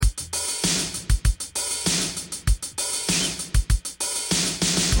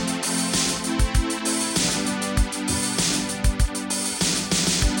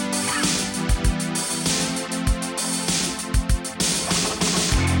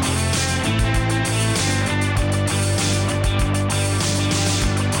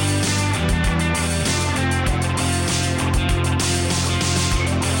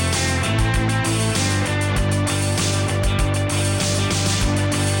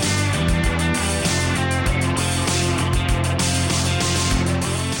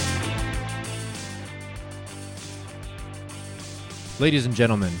Ladies and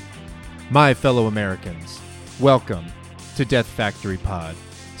gentlemen, my fellow Americans, welcome to Death Factory Pod.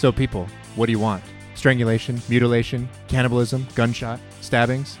 So people, what do you want? Strangulation, mutilation, cannibalism, gunshot,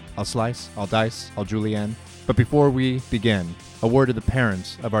 stabbings? I'll slice, I'll dice, I'll julienne. But before we begin, a word to the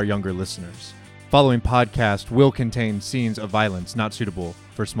parents of our younger listeners. Following podcast will contain scenes of violence not suitable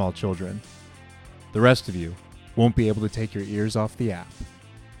for small children. The rest of you won't be able to take your ears off the app.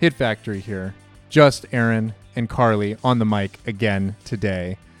 Hit Factory here. Just Aaron and Carly on the mic again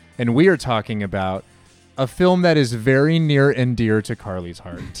today. And we are talking about a film that is very near and dear to Carly's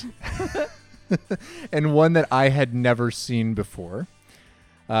heart. And one that I had never seen before.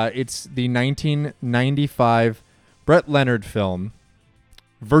 It's the 1995 Brett Leonard film,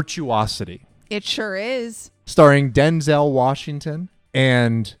 Virtuosity. It sure is. Starring Denzel Washington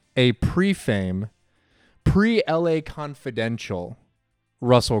and a pre-fame, pre-LA Confidential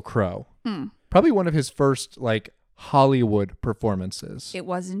Russell Crowe. Probably one of his first, Hollywood performances. It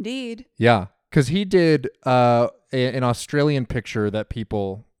was indeed. Yeah, because he did an Australian picture that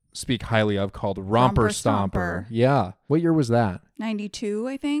people speak highly of called Romper Stomper. Yeah. What year was that? 92,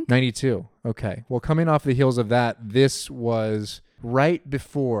 I think. 92. Okay. Well, coming off the heels of that, this was right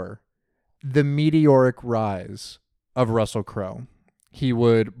before the meteoric rise of Russell Crowe. He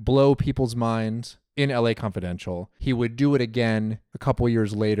would blow people's minds in LA Confidential. He would do it again a couple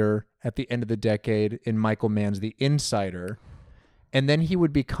years later at the end of the decade in Michael Mann's The Insider. And then he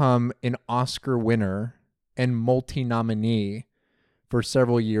would become an Oscar winner and multi-nominee for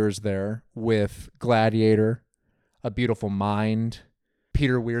several years there with Gladiator, A Beautiful Mind,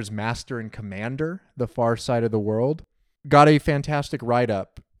 Peter Weir's Master and Commander, The Far Side of the World. Got a fantastic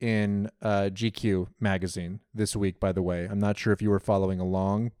write-up in GQ magazine this week, by the way. I'm not sure if you were following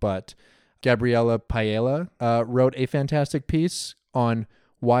along, but Gabriella Paella wrote a fantastic piece on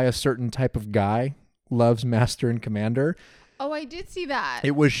why a certain type of guy loves Master and Commander. Oh, I did see that.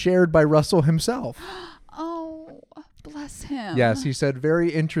 It was shared by Russell himself. Oh, bless him. Yes, he said,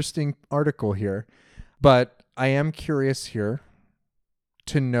 very interesting article here. But I am curious here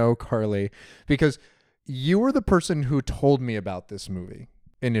to know, Carly, because you were the person who told me about this movie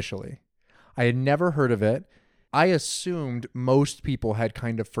initially. I had never heard of it. I assumed most people had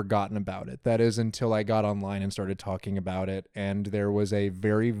kind of forgotten about it. That is until I got online and started talking about it. And there was a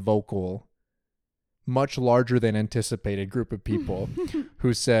very vocal, much larger than anticipated group of people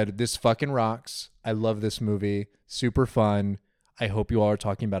who said, this fucking rocks. I love this movie. Super fun. I hope you all are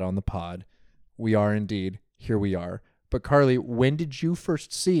talking about it on the pod. We are indeed. Here we are. But Carly, when did you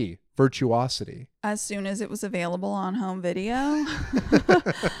first see Virtuosity? As soon as it was available on home video.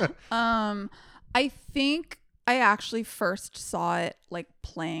 I think I actually first saw it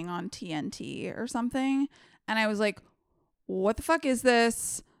playing on TNT or something. And I was like, what the fuck is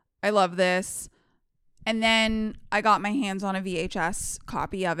this? I love this. And then I got my hands on a VHS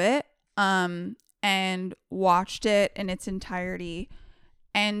copy of it and watched it in its entirety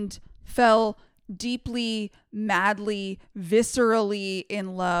and fell deeply, madly, viscerally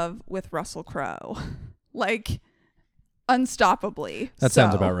in love with Russell Crowe. Unstoppably. That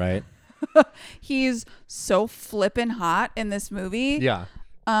sounds about right. He's so flippin' hot in this movie. Yeah.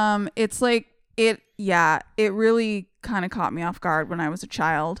 It's it really kind of caught me off guard when I was a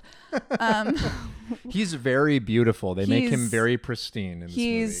child. He's very beautiful. They make him very pristine in this movie.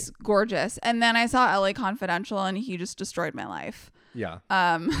 He's gorgeous. And then I saw LA Confidential and he just destroyed my life. Yeah.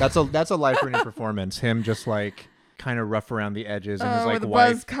 That's a life-ruining performance. Him just kind of rough around the edges and his with the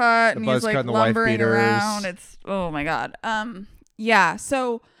wife, buzz cut and he's and the lumbering wife beaters. around. It's oh my God. Yeah.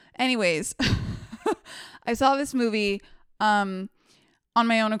 So anyways, I saw this movie on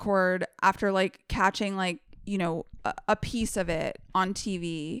my own accord after catching a piece of it on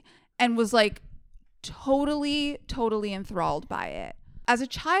TV and was totally enthralled by it. As a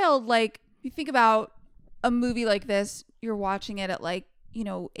child, you think about a movie like this, you're watching it at 8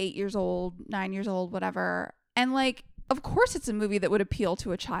 years old, 9 years old, whatever. And of course it's a movie that would appeal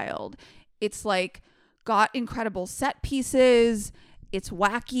to a child. It's got incredible set pieces. It's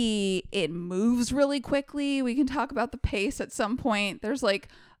wacky. It moves really quickly. We can talk about the pace at some point. There's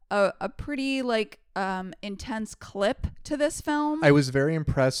a pretty intense clip to this film. I was very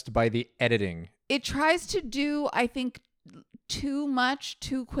impressed by the editing. It tries to do, I think, too much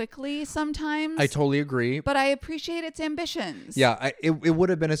too quickly sometimes. I totally agree. But I appreciate its ambitions. Yeah, it would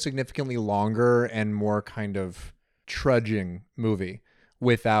have been a significantly longer and more kind of trudging movie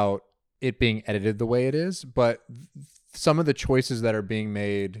without it being edited the way it is. But some of the choices that are being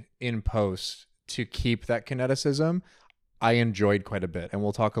made in post to keep that kineticism, I enjoyed quite a bit. And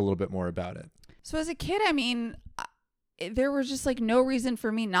we'll talk a little bit more about it. So as a kid, there was just no reason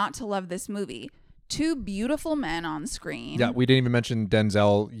for me not to love this movie. two beautiful men on screen. Yeah, we didn't even mention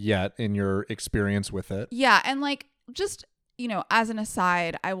Denzel yet in your experience with it. Yeah, and like just, as an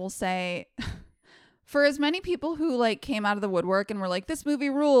aside, I will say for as many people who like came out of the woodwork and were like, this movie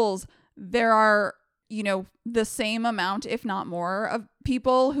rules, there are, the same amount, if not more, of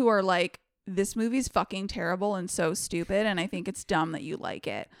people who are like, this movie's fucking terrible and so stupid, and I think it's dumb that you like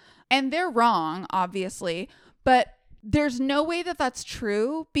it. And they're wrong, obviously, but there's no way that that's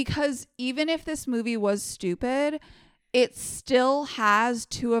true, because even if this movie was stupid, it still has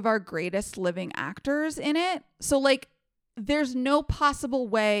two of our greatest living actors in it. So like, there's no possible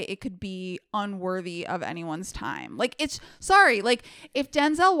way it could be unworthy of anyone's time. Like, if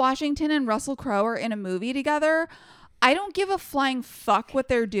Denzel Washington and Russell Crowe are in a movie together, I don't give a flying fuck what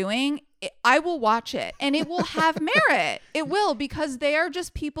they're doing. I will watch it, and it will have merit. It will, because they are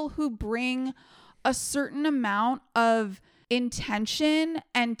just people who bring a certain amount of intention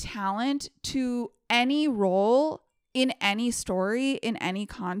and talent to any role in any story, in any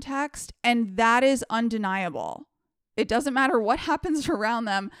context, and that is undeniable. It doesn't matter what happens around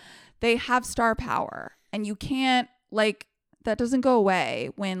them. They have star power, and you can't, like, that doesn't go away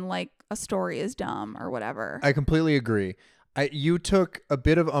when like a story is dumb or whatever. I completely agree. You took a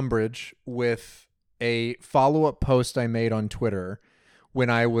bit of umbrage with a follow-up post I made on Twitter when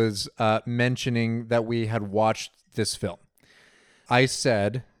I was mentioning that we had watched this film. I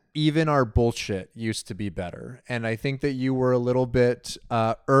said, even our bullshit used to be better. And I think that you were a little bit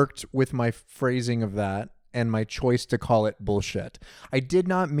irked with my phrasing of that and my choice to call it bullshit. I did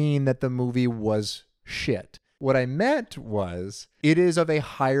not mean that the movie was shit. What I meant was it is of a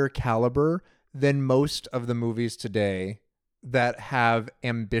higher caliber than most of the movies today that have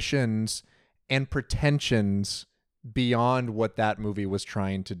ambitions and pretensions beyond what that movie was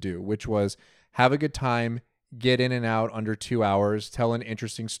trying to do, which was have a good time, get in and out under 2 hours, tell an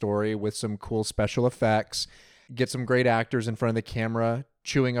interesting story with some cool special effects, get some great actors in front of the camera,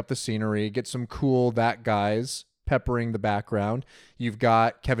 chewing up the scenery, get some cool that guys peppering the background. You've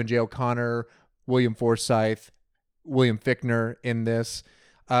got Kevin J. O'Connor, William Forsythe, William Fichtner in this.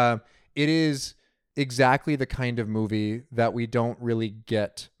 It is exactly the kind of movie that we don't really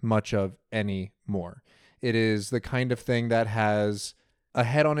get much of anymore. It is the kind of thing that has a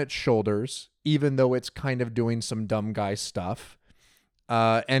head on its shoulders, even though it's kind of doing some dumb guy stuff,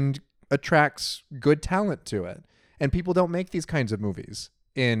 and attracts good talent to it. And people don't make these kinds of movies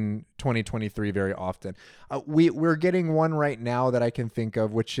in 2023 very often. We're getting one right now that I can think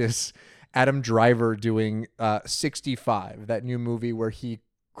of, which is Adam Driver doing 65, that new movie where he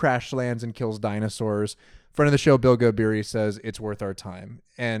crash lands and kills dinosaurs. Friend of the show, Bill Gabiri, says it's worth our time.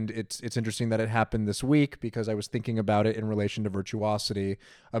 And it's interesting that it happened this week, because I was thinking about it in relation to Virtuosity,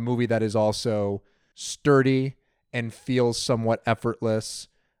 a movie that is also sturdy and feels somewhat effortless,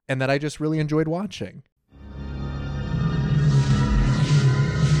 and that I just really enjoyed watching.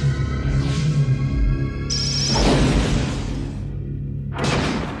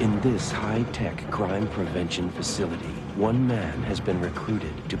 In this high-tech crime prevention facility, one man has been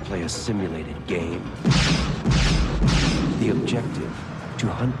recruited to play a simulated game. The objective, to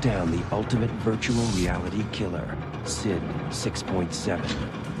hunt down the ultimate virtual reality killer, Sid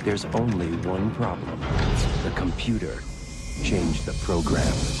 6.7. There's only one problem. The computer changed the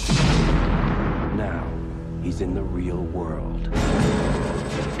program. Now, he's in the real world.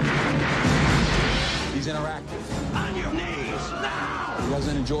 He's interactive. On your knees, now! He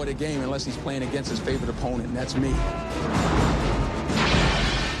doesn't enjoy the game unless he's playing against his favorite opponent, and that's me.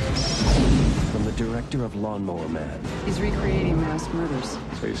 From the director of Lawnmower Man. He's recreating mass murders.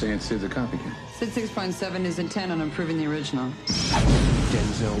 So you're saying Sid's a copycat? Sid 6.7 is intent on improving the original.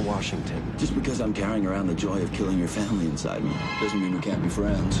 Denzel Washington. Just because I'm carrying around the joy of killing your family inside me doesn't mean we can't be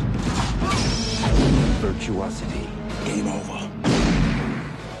friends. Virtuosity. Game over.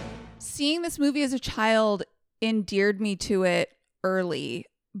 Seeing this movie as a child endeared me to it early,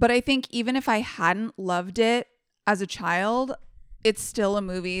 but I think even if I hadn't loved it as a child, it's still a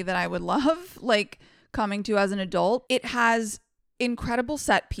movie that I would love, like, coming to as an adult. It has incredible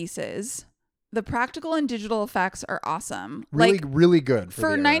set pieces. The practical and digital effects are awesome. Really good for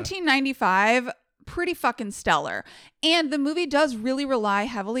 1995. Pretty fucking stellar. And the movie does really rely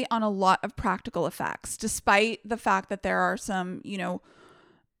heavily on a lot of practical effects, despite the fact that there are some,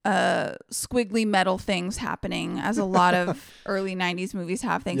 squiggly metal things happening, as a lot of early 90s movies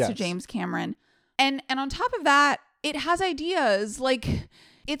have, thanks to James Cameron. And on top of that, it has ideas. Like,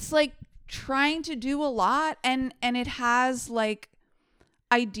 it's like trying to do a lot, and it has like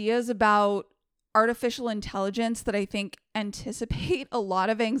ideas about artificial intelligence that I think anticipate a lot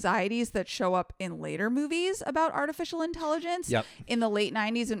of anxieties that show up in later movies about artificial intelligence in the late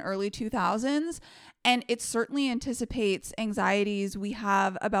 90s and early 2000s. And it certainly anticipates anxieties we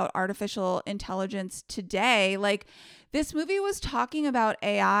have about artificial intelligence today. Like, this movie was talking about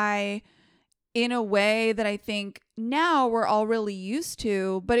AI in a way that I think now we're all really used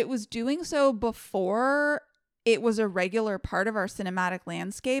to, but it was doing so before it was a regular part of our cinematic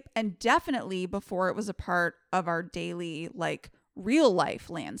landscape, and definitely before it was a part of our daily, like, real life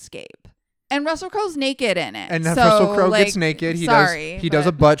landscape. And Russell Crowe's naked in it. And so, Russell Crowe like, gets naked. He sorry, does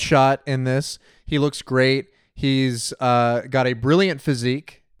a butt shot in this. He looks great. He's got a brilliant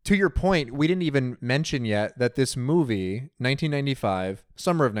physique. To your point, we didn't even mention yet that this movie, 1995,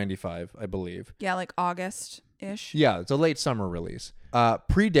 summer of 95, I believe. Yeah, like August-ish. Yeah, it's a late summer release.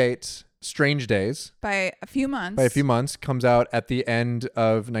 Predates Strange Days. By a few months. Comes out at the end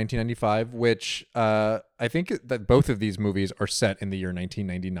of 1995, which I think that both of these movies are set in the year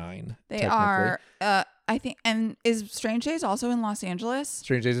 1999. They are. I think, and is Strange Days also in Los Angeles?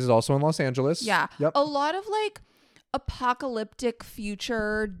 Strange Days is also in Los Angeles. Yeah. Yep. A lot of like apocalyptic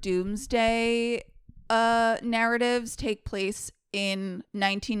future doomsday narratives take place in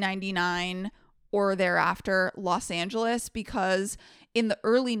 1999 or thereafter Los Angeles, because in the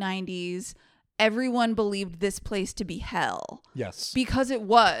early 90s, everyone believed this place to be hell. Yes. Because it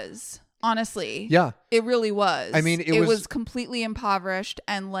was, honestly. Yeah. It really was. I mean, it was completely impoverished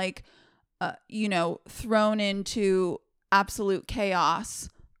and like, thrown into absolute chaos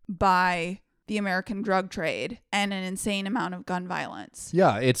by the American drug trade and an insane amount of gun violence.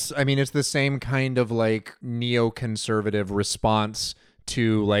 Yeah. It's the same kind of like neoconservative response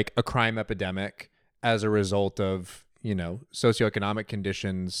to like a crime epidemic as a result of, socioeconomic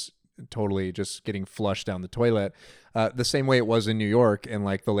conditions totally just getting flushed down the toilet, the same way it was in New York in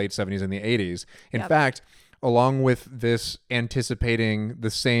like the late 70s and the 80s. In fact, along with this anticipating the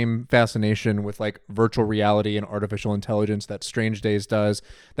same fascination with like virtual reality and artificial intelligence that Strange Days does,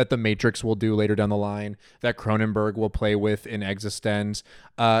 that The Matrix will do later down the line, that Cronenberg will play with in Existenz,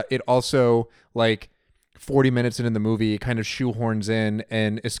 it also, like 40 minutes into the movie, kind of shoehorns in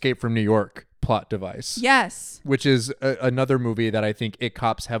an Escape from New York plot device. Yes. Which is another movie that I think it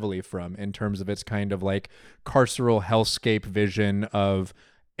cops heavily from in terms of its kind of like carceral hellscape vision of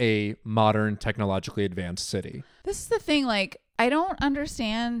a modern technologically advanced city. This is the thing, like, I don't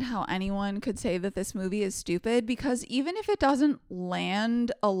understand how anyone could say that this movie is stupid, because even if it doesn't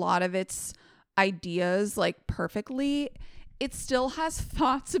land a lot of its ideas like perfectly, it still has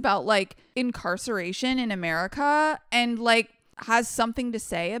thoughts about like incarceration in America and like has something to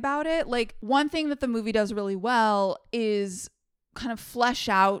say about it. Like, one thing that the movie does really well is kind of flesh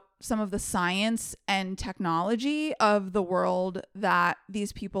out some of the science and technology of the world that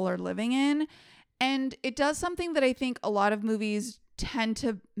these people are living in. And it does something that I think a lot of movies tend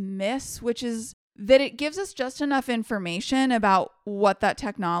to miss, which is that it gives us just enough information about what that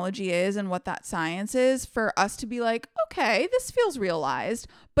technology is and what that science is for us to be like, okay, this feels realized,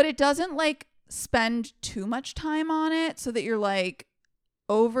 but it doesn't like spend too much time on it so that you're like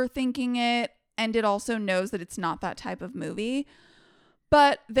overthinking it. And it also knows that it's not that type of movie.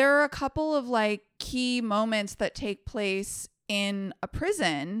 But there are a couple of like key moments that take place in a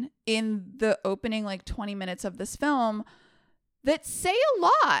prison in the opening like 20 minutes of this film that say a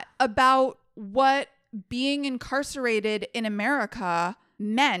lot about what being incarcerated in America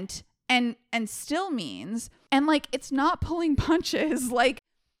meant and still means. And like, it's not pulling punches. Like,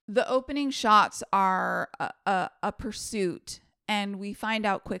 the opening shots are a pursuit. And we find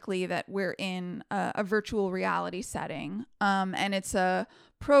out quickly that we're in a virtual reality setting. And it's a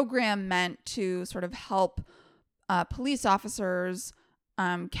program meant to sort of help police officers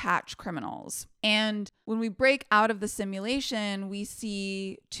catch criminals. And when we break out of the simulation, we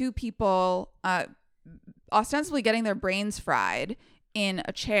see two people ostensibly getting their brains fried in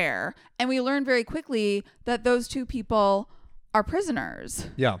a chair. And we learn very quickly that those two people are prisoners.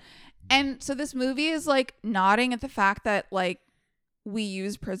 Yeah. And so this movie is like nodding at the fact that like we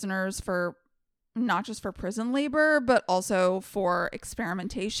use prisoners for not just for prison labor, but also for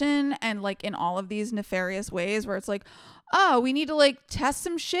experimentation and like in all of these nefarious ways where it's like, oh, we need to like test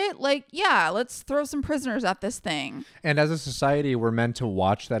some shit. Like, yeah, let's throw some prisoners at this thing. And as a society, we're meant to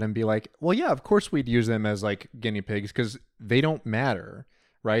watch that and be like, well, yeah, of course we'd use them as like guinea pigs because they don't matter,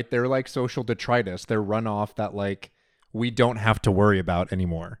 right? They're like social detritus. They're runoff that like we don't have to worry about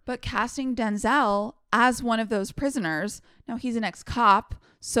anymore. But casting Denzel as one of those prisoners, now he's an ex-cop,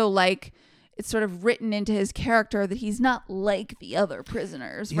 so like it's sort of written into his character that he's not like the other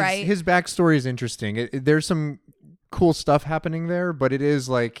prisoners, right? His backstory is interesting. There's some cool stuff happening there, but it is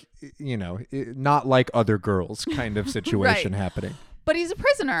like, not like Other Girls kind of situation happening. But he's a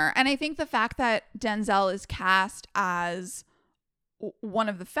prisoner. And I think the fact that Denzel is cast as one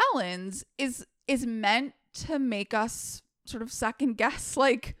of the felons is meant to make us sort of second guess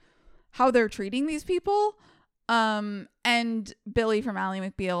like how they're treating these people. And Billy from Ally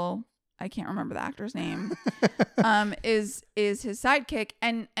McBeal, I can't remember the actor's name, is his sidekick,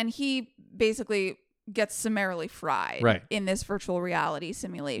 and he basically gets summarily fried in this virtual reality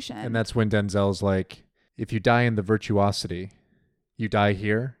simulation. And that's when Denzel's like, if you die in the Virtuosity, you die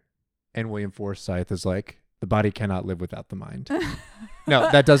here. And William Forsythe is like, the body cannot live without the mind. No,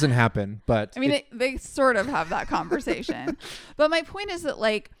 that doesn't happen. But I mean, they sort of have that conversation. But my point is that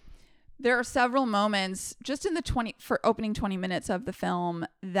like there are several moments just in the opening 20 minutes of the film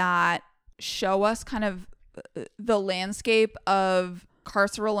that show us kind of the landscape of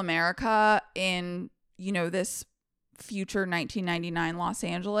carceral America in, this future 1999 Los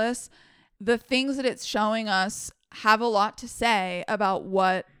Angeles. The things that it's showing us have a lot to say about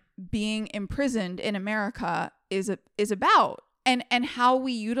what being imprisoned in America is about and how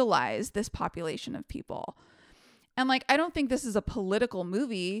we utilize this population of people. And like, I don't think this is a political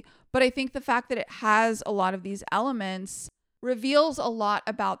movie, but I think the fact that it has a lot of these elements reveals a lot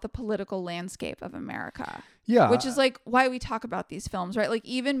about the political landscape of America. Yeah. Which is like why we talk about these films, right? Like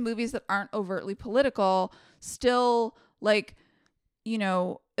even movies that aren't overtly political still like,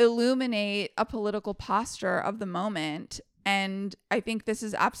 illuminate a political posture of the moment. And I think this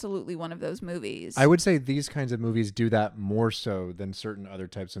is absolutely one of those movies. I would say these kinds of movies do that more so than certain other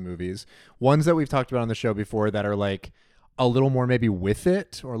types of movies. Ones that we've talked about on the show before that are like a little more maybe with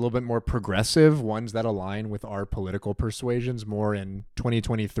it or a little bit more progressive, ones that align with our political persuasions more in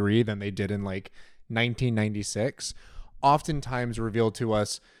 2023 than they did in like 1996, oftentimes reveal to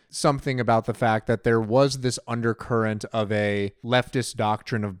us something about the fact that there was this undercurrent of a leftist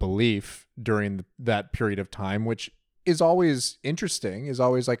doctrine of belief during that period of time, which is always interesting, is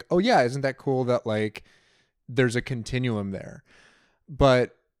always like, oh yeah, isn't that cool that like there's a continuum there?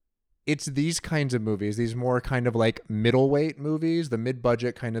 But it's these kinds of movies, these more kind of like middleweight movies, the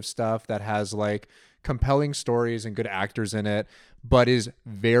mid-budget kind of stuff that has like compelling stories and good actors in it, but is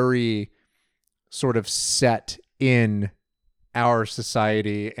very sort of set in our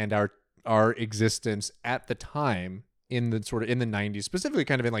society and our existence at the time in the 90s, specifically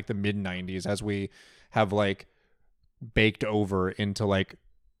kind of in like the mid 90s, as we have like baked over into like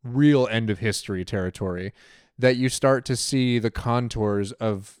real end of history territory, that you start to see the contours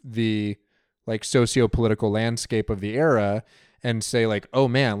of the like socio-political landscape of the era and say like, oh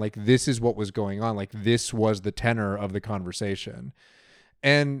man, like this is what was going on. Like this was the tenor of the conversation.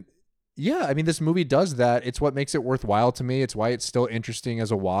 And yeah, I mean, this movie does that. It's what makes it worthwhile to me. It's why it's still interesting as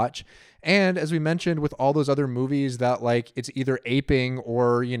a watch. And as we mentioned with all those other movies that like it's either aping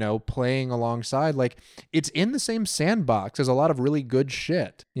or, playing alongside, like it's in the same sandbox as a lot of really good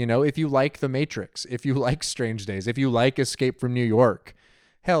shit. If you like The Matrix, if you like Strange Days, if you like Escape from New York,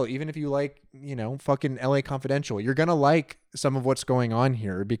 hell, even if you like, fucking LA Confidential, you're going to like some of what's going on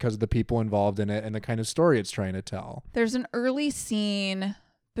here because of the people involved in it and the kind of story it's trying to tell. There's an early scene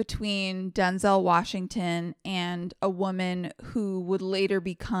between Denzel Washington and a woman who would later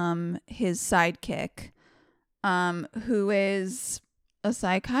become his sidekick, who is a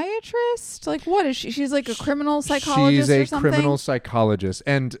psychiatrist. Like, what is she? She's like a criminal psychologist or something? She's a criminal psychologist.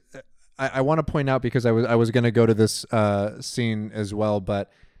 And I want to point out, because I was going to go to this scene as well,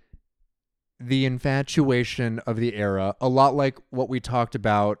 but the infatuation of the era, a lot like what we talked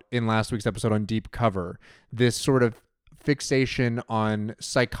about in last week's episode on Deep Cover, this sort of fixation on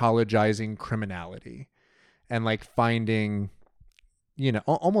psychologizing criminality and like finding,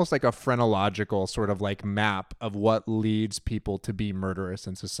 almost like a phrenological sort of like map of what leads people to be murderous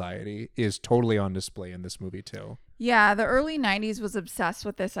in society is totally on display in this movie too. Yeah, the early 90s was obsessed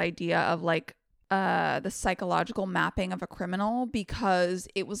with this idea of like the psychological mapping of a criminal, because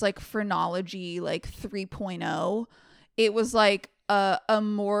it was like phrenology like 3.0. It was like a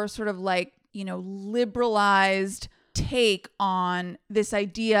more sort of like, liberalized take on this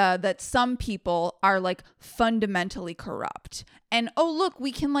idea that some people are like fundamentally corrupt, and oh look,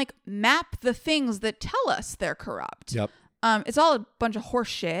 we can like map the things that tell us they're corrupt. Yep. It's all a bunch of horse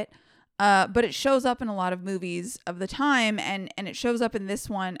shit, but it shows up in a lot of movies of the time, and it shows up in this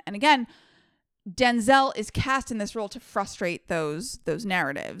one. And again, Denzel is cast in this role to frustrate those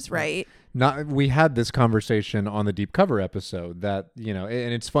narratives, right? We had this conversation on the Deep Cover episode that, and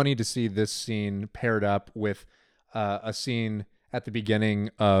it's funny to see this scene paired up with a scene at the beginning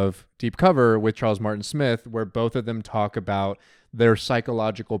of Deep Cover with Charles Martin Smith, where both of them talk about their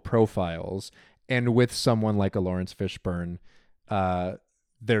psychological profiles And with someone like a Lawrence Fishburne,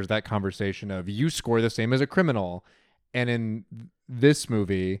 there's that conversation of you score the same as a criminal. And in this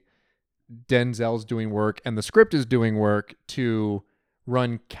movie, Denzel's doing work and the script is doing work to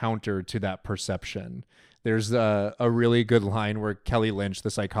run counter to that perception. There's a really good line where Kelly Lynch,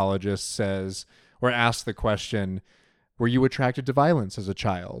 the psychologist, says or asks the question, were you attracted to violence as a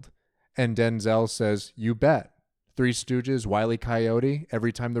child? And Denzel says, you bet. Three Stooges, Wile E. Coyote.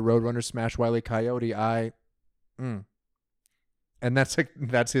 Every time the Roadrunners smash Wile E. Coyote, And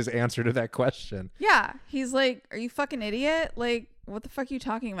that's his answer to that question. Yeah. He's like, are you fucking idiot? Like, what the fuck are you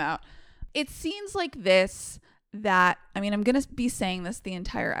talking about? It's scenes like this that, I mean, I'm going to be saying this the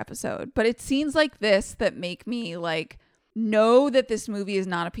entire episode, but it's scenes like this that make me like know that this movie is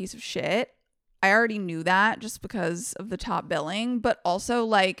not a piece of shit. I already knew that just because of the top billing, but also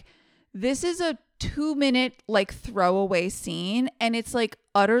like this is a 2-minute like throwaway scene and it's like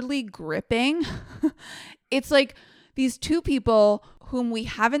utterly gripping. It's like these two people whom we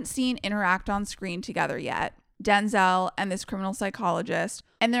haven't seen interact on screen together yet, Denzel and this criminal psychologist,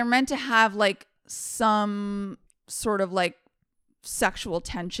 and they're meant to have like some sort of like sexual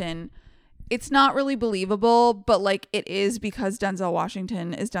tension. It's not really believable, but like it is because Denzel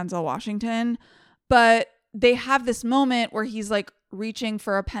Washington is Denzel Washington. But they have this moment where he's like reaching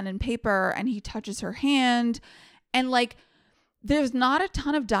for a pen and paper and he touches her hand, and like there's not a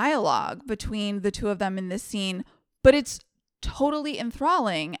ton of dialogue between the two of them in this scene, but it's totally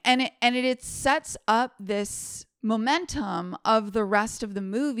enthralling, and it sets up this momentum of the rest of the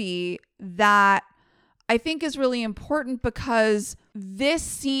movie that I think is really important, because this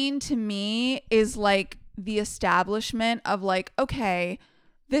scene to me is like the establishment of like, okay,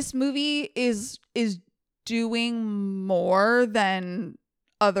 this movie is doing more than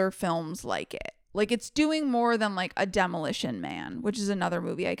other films like it. Like it's doing more than like a Demolition Man, which is another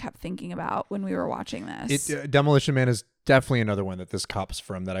movie I kept thinking about when we were watching this. Demolition Man is definitely another one that this cops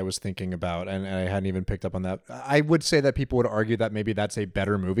from that I was thinking about, and I hadn't even picked up on that. I would say that people would argue that maybe that's a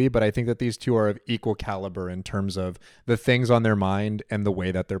better movie, but I think that these two are of equal caliber in terms of the things on their mind and the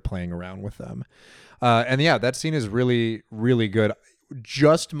way that they're playing around with them. And yeah, that scene is really, really good.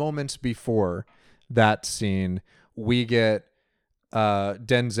 Just moments before that scene, we get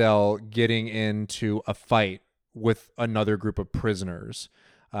Denzel getting into a fight with another group of prisoners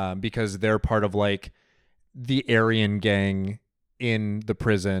because they're part of like the Aryan gang in the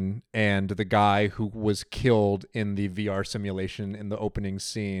prison, and the guy who was killed in the VR simulation in the opening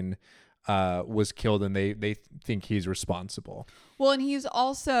scene was killed, and they think he's responsible. Well, and he's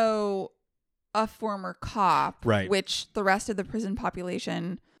also a former cop, right, which the rest of the prison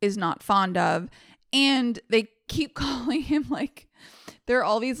population is not fond of. And they keep calling him like, there are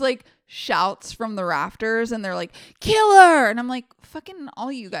all these like shouts from the rafters, and they're like, killer. And I'm like, fucking all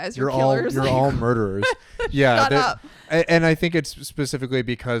you guys are killers. You're like, all murderers. Yeah. Shut up. And I think it's specifically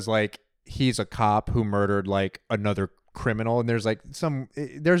because like he's a cop who murdered like another criminal, and there's like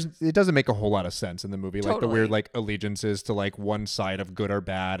it doesn't make a whole lot of sense in the movie. Like the weird like allegiances to like one side of good or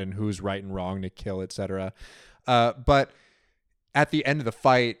bad and who's right and wrong to kill, etc. But at the end of the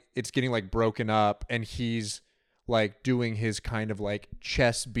fight, it's getting like broken up, and he's like doing his kind of like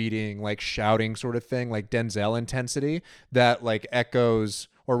chest beating, like shouting sort of thing, like Denzel intensity that like echoes,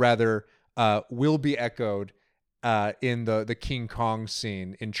 or rather will be echoed in the King Kong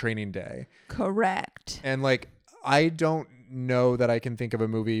scene in Training Day. Correct. And like, I don't know that I can think of a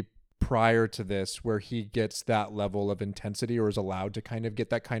movie prior to this where he gets that level of intensity, or is allowed to kind of get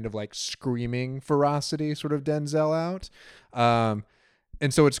that kind of like screaming ferocity sort of Denzel out.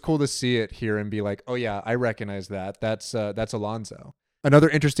 And so it's cool to see it here and be like, oh yeah, I recognize that. That's Alonzo. Another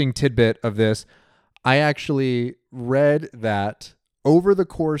interesting tidbit of this, I actually read that over the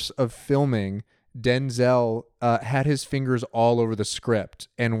course of filming, Denzel had his fingers all over the script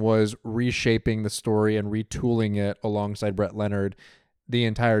and was reshaping the story and retooling it alongside Brett Leonard the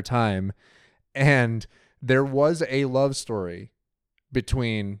entire time. And there was a love story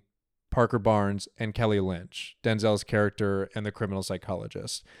between Parker Barnes and Kelly Lynch, Denzel's character and the criminal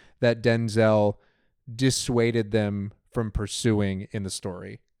psychologist, that Denzel dissuaded them from pursuing in the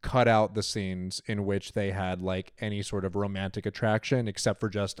story. Cut out the scenes in which they had like any sort of romantic attraction, except for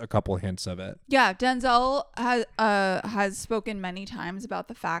just a couple hints of it. Yeah, Denzel has spoken many times about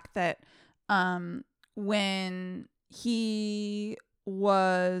the fact that when he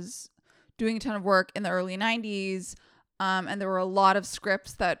was doing a ton of work in the early 90s, and there were a lot of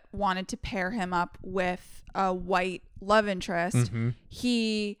scripts that wanted to pair him up with a white love interest,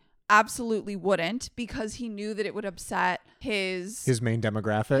 he absolutely wouldn't, because he knew that it would upset his main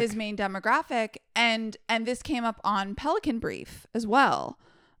demographic. And this came up on Pelican Brief as well.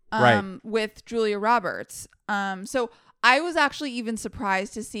 Right. with Julia Roberts. So I was actually even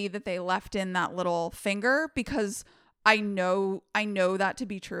surprised to see that they left in that little finger, because I know that to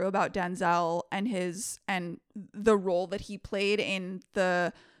be true about Denzel and the role that he played in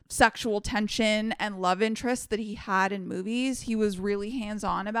the sexual tension and love interest that he had in movies. He was really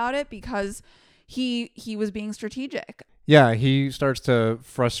hands-on about it because he was being strategic. Yeah, he starts to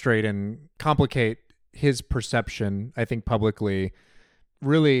frustrate and complicate his perception, I think, publicly,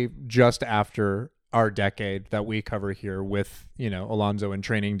 really just after our decade that we cover here with, Alonzo in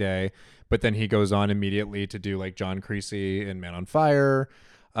Training Day. But then he goes on immediately to do like John Creasy in Man on Fire.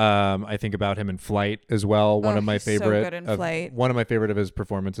 I think about him in Flight as well. One of my favorite, so good in Flight. One of my favorite of his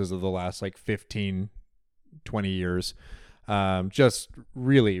performances of the last like 15, 20 years. Just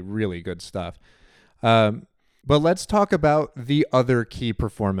really, really good stuff. But let's talk about the other key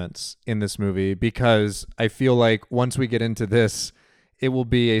performance in this movie, because I feel like once we get into this, it will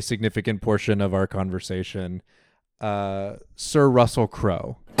be a significant portion of our conversation. Sir Russell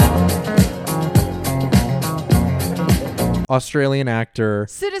Crowe. Australian actor.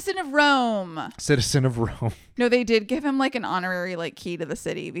 Citizen of Rome. No, they did give him like an honorary like key to the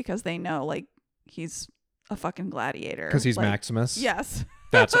city because they know like he's a fucking gladiator. Because he's like, Maximus? Yes.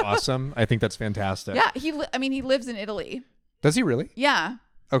 That's awesome. I think that's fantastic. Yeah, he lives in Italy. Does he really? Yeah.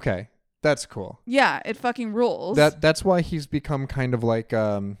 Okay. That's cool. Yeah, it fucking rules. That's why he's become kind of like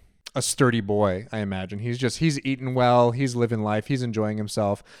a sturdy boy, I imagine. He's eating well, he's living life, he's enjoying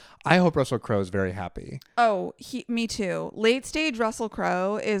himself. I hope Russell Crowe's very happy. Oh, me too. Late stage Russell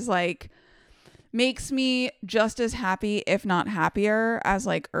Crowe is like makes me just as happy, if not happier, as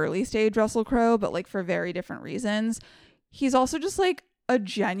like early stage Russell Crowe, but like for very different reasons. He's also just like a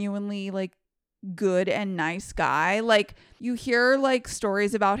genuinely like good and nice guy. Like you hear like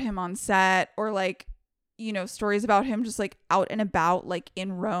stories about him on set, or like, stories about him just like out and about, like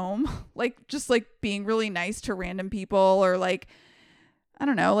in Rome, like just like being really nice to random people, or like, I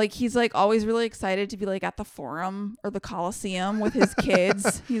don't know, like he's like always really excited to be like at the Forum or the Coliseum with his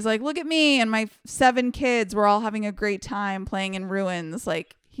kids. He's like, look at me and my 7 kids. We're all having a great time playing in ruins.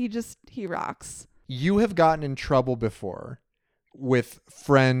 Like he rocks. You have gotten in trouble before with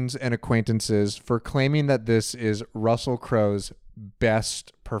friends and acquaintances for claiming that this is Russell Crowe's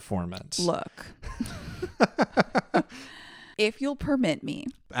best performance. Look, if you'll permit me.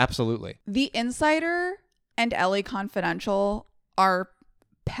 Absolutely. The Insider and LA Confidential are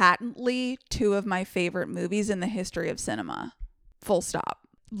patently 2 of my favorite movies in the history of cinema. Full stop.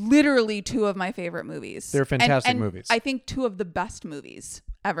 Literally 2 of my favorite movies. They're fantastic movies. I think 2 of the best movies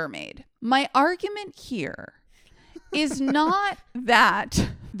ever made. My argument here is not that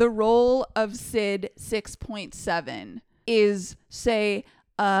the role of Sid 6.7 is, say,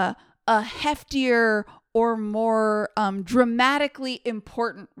 a heftier or more dramatically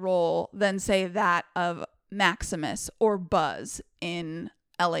important role than, say, that of Maximus or Buzz in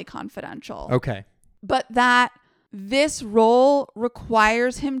LA Confidential. Okay. But that this role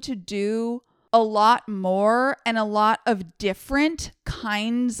requires him to do a lot more and a lot of different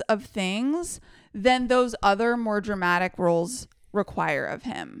kinds of things than those other more dramatic roles require of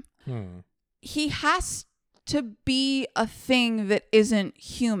him. He has to be a thing that isn't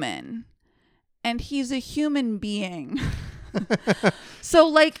human, and he's a human being. So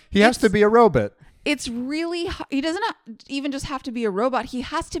like he has to be a robot. It's really, he doesn't even just have to be a robot. He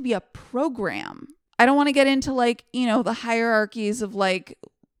has to be a program. I don't want to get into like, the hierarchies of like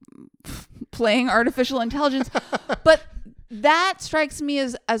playing artificial intelligence, but that strikes me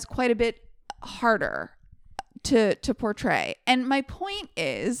as quite a bit harder to portray. And my point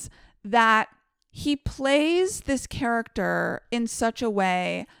is that he plays this character in such a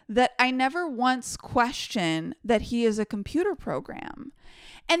way that I never once question that he is a computer program.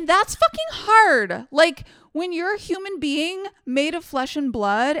 And that's fucking hard. Like when you're a human being made of flesh and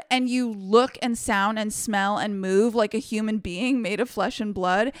blood and you look and sound and smell and move like a human being made of flesh and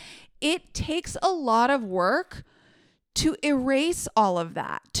blood, it takes a lot of work to erase all of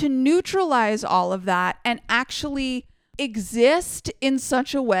that, to neutralize all of that, and actually exist in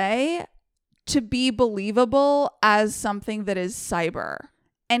such a way to be believable as something that is cyber.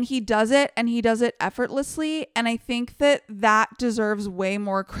 And he does it, and he does it effortlessly. And I think that deserves way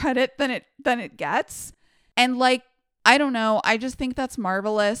more credit than it gets. And like, I don't know, I just think that's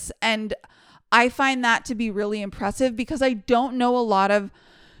marvelous. And I find that to be really impressive because I don't know a lot of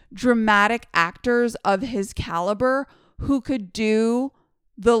dramatic actors of his caliber who could do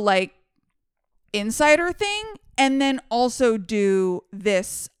the like Insider thing and then also do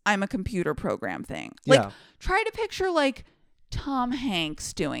this I'm a computer program thing. Like, Yeah. try to picture like Tom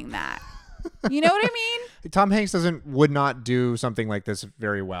Hanks doing that. You know what I mean? Tom Hanks would not do something like this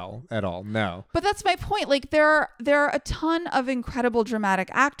very well at all. No. But that's my point. Like there are a ton of incredible dramatic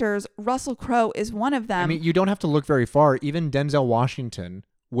actors. Russell Crowe is one of them. I mean, you don't have to look very far. Even Denzel Washington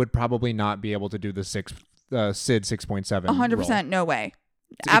would probably not be able to do the Sid 6.7. 100% no way.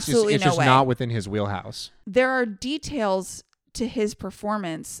 Absolutely, it's no just way. not within his wheelhouse. There are details to his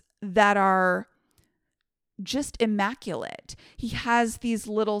performance that are just immaculate. He has these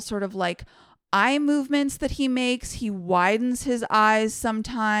little sort of like eye movements that he makes. He widens his eyes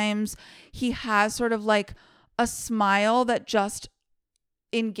sometimes. He has sort of like a smile that just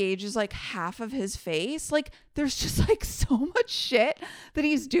engages like half of his face. Like there's just like so much shit that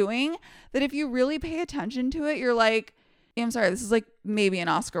he's doing that if you really pay attention to it, you're like, I'm sorry, this is like maybe an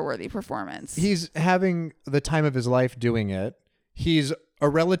Oscar-worthy performance. He's having the time of his life doing it. He's a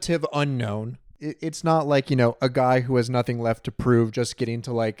relative unknown. It's not like, you know, a guy who has nothing left to prove, just getting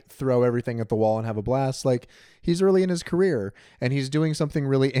to like throw everything at the wall and have a blast. Like he's early in his career and he's doing something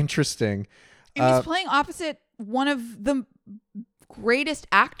really interesting. And he's playing opposite one of the greatest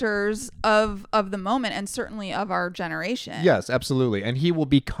actors of the moment and certainly of our generation. Yes, absolutely. And he will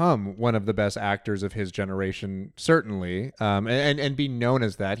become one of the best actors of his generation, certainly, and be known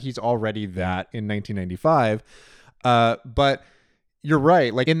as that. He's already that in 1995. But you're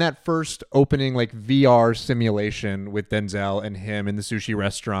right. Like in that first opening, like VR simulation with Denzel and him in the sushi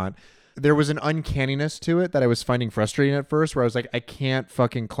restaurant, there was an uncanniness to it that I was finding frustrating at first, where I was like, I can't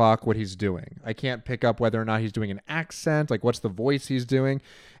fucking clock what he's doing. I can't pick up whether or not he's doing an accent, like what's the voice he's doing.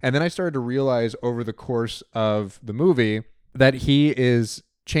 And then I started to realize over the course of the movie that he is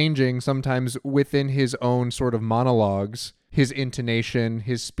changing sometimes within his own sort of monologues, his intonation,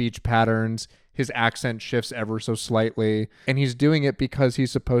 his speech patterns, his accent shifts ever so slightly. And he's doing it because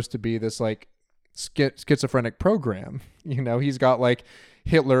he's supposed to be this like schizophrenic program. You know, he's got like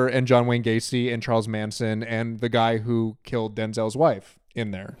Hitler and John Wayne Gacy and Charles Manson and the guy who killed Denzel's wife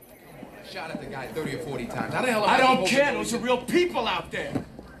in there. Shot at the guy 30 or 40 times. How the hell am I don't supposed care. to Those are real people out there.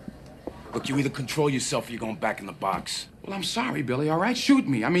 Look, you either control yourself or you're going back in the box. Well, I'm sorry, Billy. All right, shoot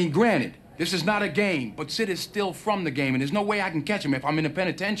me. I mean, granted, this is not a game, but Sid is still from the game, and there's no way I can catch him if I'm in a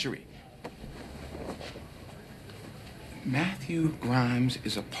penitentiary. Matthew Grimes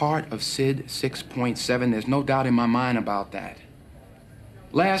is a part of Sid 6.7. There's no doubt in my mind about that.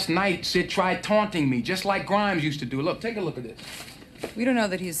 Last night, Sid tried taunting me, just like Grimes used to do. Look, take a look at this. We don't know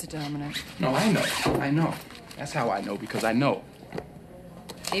that he's the dominant. No, I know. I know. That's how I know, because I know.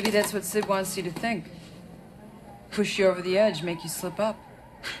 Maybe that's what Sid wants you to think. Push you over the edge, make you slip up.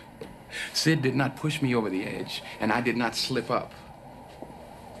 Sid did not push me over the edge, and I did not slip up.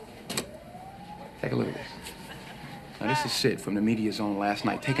 Take a look at this. Now, this is Sid from the Media Zone last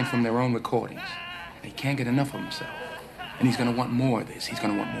night, taken from their own recordings. He can't get enough of himself. And he's gonna want more of this. He's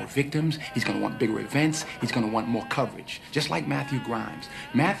gonna want more victims. He's gonna want bigger events. He's gonna want more coverage. Just like Matthew Grimes.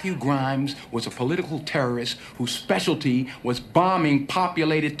 Matthew Grimes was a political terrorist whose specialty was bombing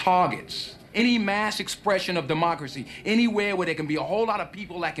populated targets. Any mass expression of democracy, anywhere where there can be a whole lot of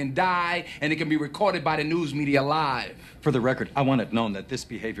people that can die and it can be recorded by the news media live. For the record, I want it known that this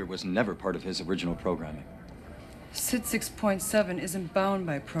behavior was never part of his original programming. Sid 6.7 isn't bound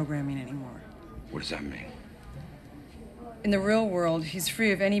by programming anymore. What does that mean? In the real world, he's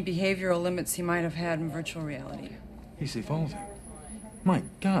free of any behavioral limits he might have had in virtual reality. He's evolving. My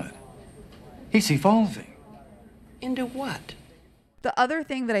God. He's evolving. Into what? The other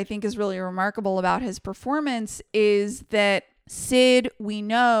thing that I think is really remarkable about his performance is that Sid, we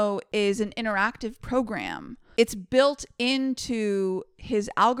know, is an interactive program. It's built into his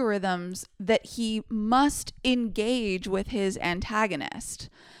algorithms that he must engage with his antagonist.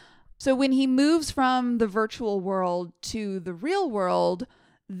 So when he moves from the virtual world to the real world,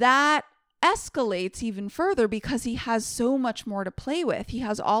 that escalates even further because he has so much more to play with. He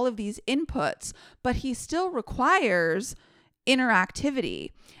has all of these inputs, but he still requires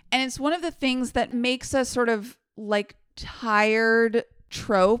interactivity. And it's one of the things that makes a sort of like tired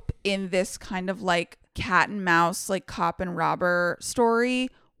trope in this kind of like cat and mouse, like cop and robber story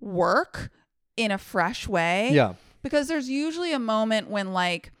work in a fresh way. Yeah. Because there's usually a moment when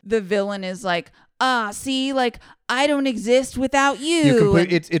like the villain is like, see, like I don't exist without you.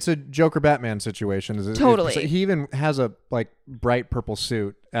 It's a Joker Batman situation. Totally. He even has a like bright purple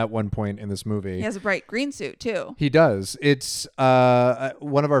suit at one point in this movie. He has a bright green suit too. He does. It's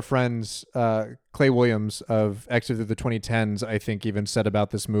one of our friends, Clay Williams of Exit through the 2010s, I think even said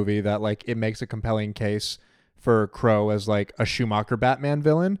about this movie that like it makes a compelling case for Crow as like a Schumacher Batman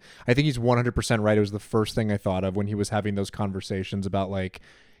villain. I think he's 100% right. It was the first thing I thought of when he was having those conversations about like,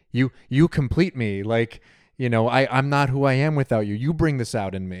 you complete me. Like, I'm not who I am without you. You bring this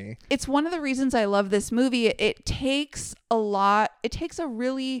out in me. It's one of the reasons I love this movie. It takes a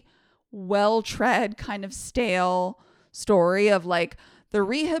really well-tread kind of stale story of like the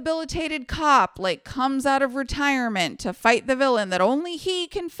rehabilitated cop like comes out of retirement to fight the villain that only he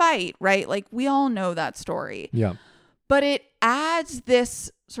can fight, right? Like we all know that story. Yeah. But it adds this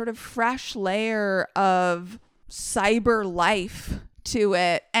sort of fresh layer of cyber life to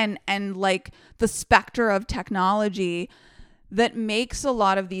it and like the specter of technology that makes a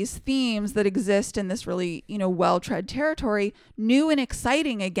lot of these themes that exist in this really, well-tread territory new and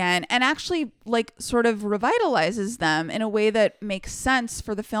exciting again, and actually like sort of revitalizes them in a way that makes sense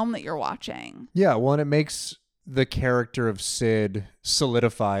for the film that you're watching. Yeah, well, and it makes the character of Sid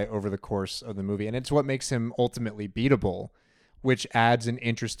solidify over the course of the movie, and it's what makes him ultimately beatable, which adds an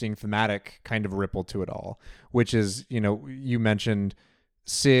interesting thematic kind of ripple to it all, which is, you mentioned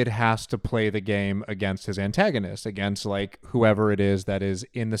Sid has to play the game against his antagonist, against like whoever it is that is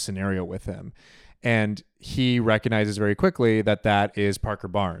in the scenario with him. And he recognizes very quickly that is Parker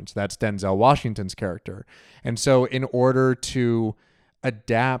Barnes. That's Denzel Washington's character. And so in order to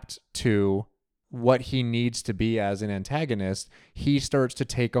adapt to what he needs to be as an antagonist, he starts to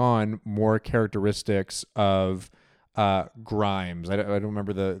take on more characteristics of Grimes. I don't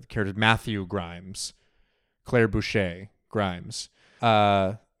remember the character. Matthew Grimes. Claire Boucher Grimes.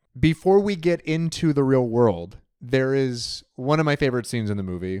 Before we get into the real world, there is one of my favorite scenes in the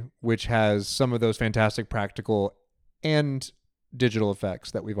movie, which has some of those fantastic practical and digital effects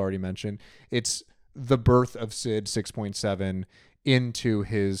that we've already mentioned. It's the birth of Sid 6.7 into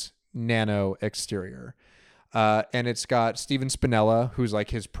his nano exterior. And it's got Steven Spinella, who's like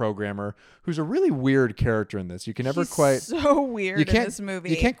his programmer, who's a really weird character in this. You can never He's so weird in this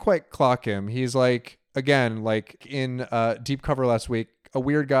movie. You can't quite clock him. He's like, again, like in Deep Cover last week, a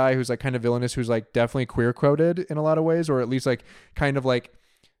weird guy who's like kind of villainous, who's like definitely queer coded in a lot of ways, or at least like kind of like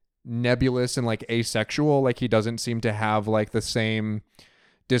nebulous and like asexual. Like he doesn't seem to have like the same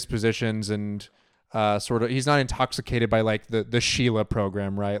dispositions and sort of, he's not intoxicated by like the Sheila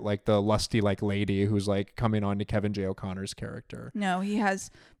program, right? Like the lusty like lady who's like coming on to Kevin J. O'Connor's character. No, he has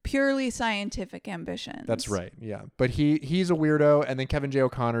purely scientific ambitions. That's right. Yeah. But he's a weirdo. And then Kevin J.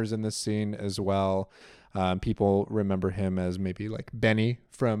 O'Connor's in this scene as well. People remember him as maybe like Benny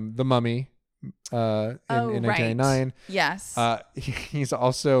from The Mummy in 1999. Yes. He's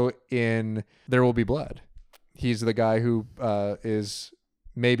also in There Will Be Blood. He's the guy who is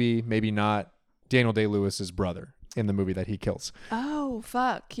maybe not Daniel Day-Lewis's brother in the movie that he kills. Oh,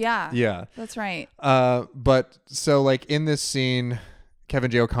 fuck. Yeah. Yeah. That's right. But so like in this scene,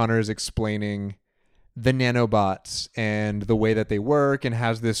 Kevin J. O'Connor is explaining the nanobots and the way that they work, and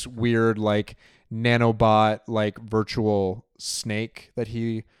has this weird like nanobot like virtual snake that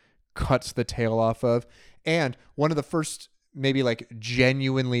he cuts the tail off of. And one of the first maybe like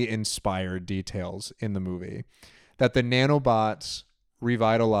genuinely inspired details in the movie, that the nanobots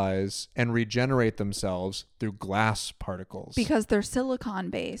revitalize and regenerate themselves through glass particles. Because they're silicon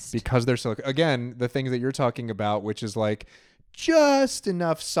based. Again, the things that you're talking about, which is like just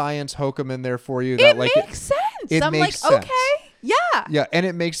enough science hokum in there for you that it makes sense. I'm like, sense. okay, yeah. Yeah, and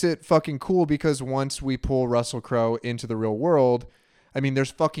it makes it fucking cool because once we pull Russell Crowe into the real world, I mean,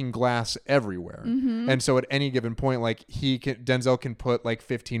 there's fucking glass everywhere. Mm-hmm. And so at any given point, like Denzel can put like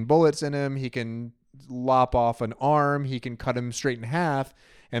 15 bullets in him. He can lop off an arm. He can cut him straight in half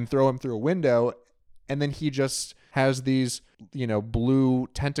and throw him through a window. And then he just has these, blue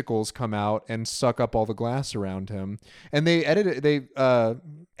tentacles come out and suck up all the glass around him. And they they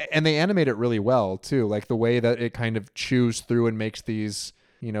animate it really well too. Like the way that it kind of chews through and makes these,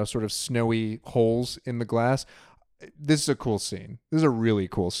 sort of snowy holes in the glass. This is a cool scene. This is a really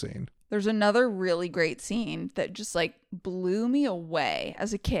cool scene. There's another really great scene that just like blew me away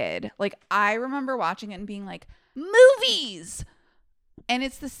as a kid. Like I remember watching it and being like, movies. And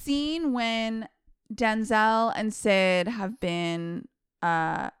it's the scene when Denzel and Sid have been,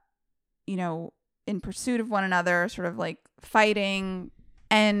 in pursuit of one another, sort of like fighting.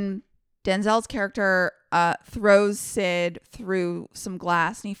 And Denzel's character throws Sid through some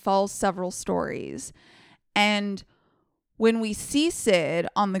glass and he falls several stories. And when we see Sid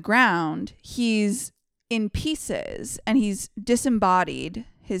on the ground, he's in pieces and he's disembodied.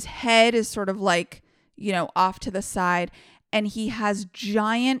 His head is sort of like, off to the side. And he has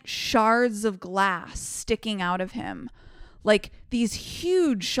giant shards of glass sticking out of him. Like these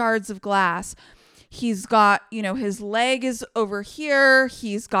huge shards of glass. He's got, his leg is over here.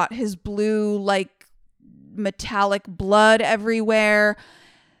 He's got his blue, like metallic blood everywhere.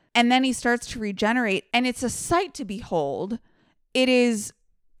 And then he starts to regenerate, and it's a sight to behold. It's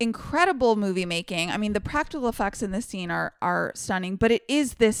incredible movie making. I mean, the practical effects in this scene are stunning, but it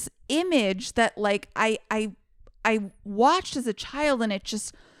is this image that like I watched as a child, and it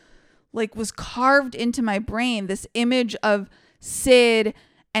just like was carved into my brain. This image of Sid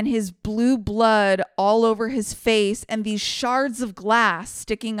and his blue blood all over his face and these shards of glass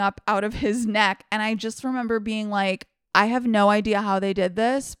sticking up out of his neck. And I just remember being like, I have no idea how they did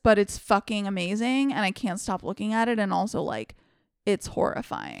this, but it's fucking amazing. And I can't stop looking at it. And also like, it's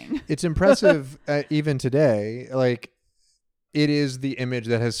horrifying. It's impressive even today. Like, it is the image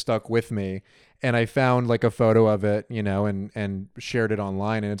that has stuck with me. And I found like a photo of it, you know, and shared it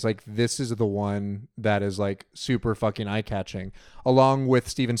online. And it's like, this is the one that is like super fucking eye catching, along with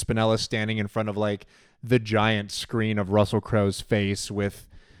Steven Spinella standing in front of like the giant screen of Russell Crowe's face with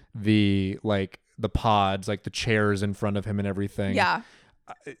the pods, like the chairs in front of him and everything. Yeah.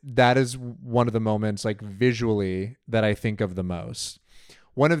 That is one of the moments like visually that I think of the most.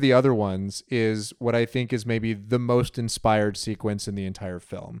 One of the other ones is what I think is maybe the most inspired sequence in the entire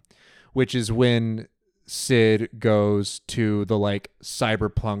film, which is when Sid goes to the like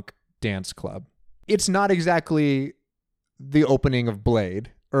cyberpunk dance club. It's not exactly the opening of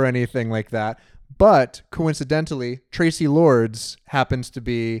Blade or anything like that, but coincidentally, Tracy Lords happens to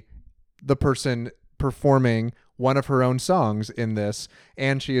be the person performing one of her own songs in this,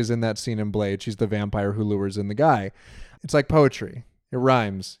 and she is in that scene in Blade. She's the vampire who lures in the guy. It's like poetry. It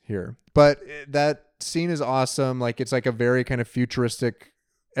rhymes here. But that scene is awesome. Like, it's like a very kind of futuristic,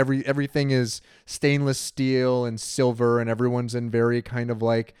 everything is stainless steel and silver, and everyone's in very kind of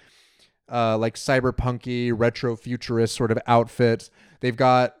like cyberpunky retro futurist sort of outfits. They've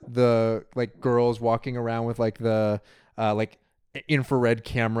got the like girls walking around with like the like infrared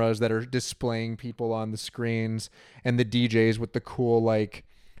cameras that are displaying people on the screens, and the DJs with the cool like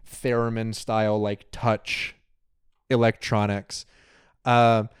theremin style like touch electronics.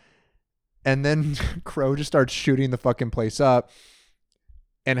 And then Crow just starts shooting the fucking place up,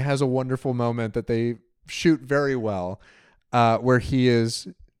 and has a wonderful moment that they shoot very well, where he is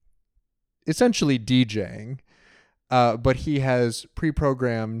essentially DJing, but he has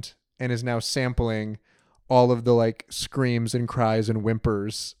pre-programmed and is now sampling all of the like screams and cries and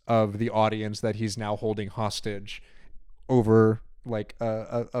whimpers of the audience that he's now holding hostage over like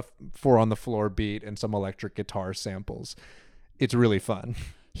a 4 on the floor beat and some electric guitar samples. It's really fun.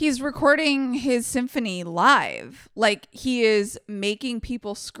 He's recording his symphony live. Like, he is making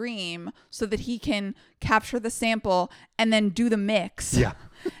people scream so that he can capture the sample and then do the mix. Yeah.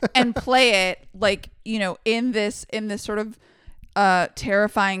 And play it like, you know, in this sort of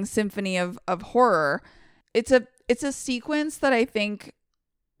terrifying symphony of horror. It's a sequence that I think,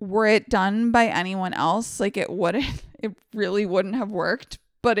 were it done by anyone else, like it really wouldn't have worked,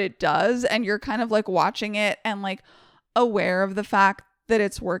 but it does. And you're kind of like watching it and like aware of the fact that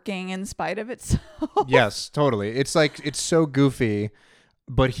it's working in spite of itself. Yes, totally. It's like, it's so goofy,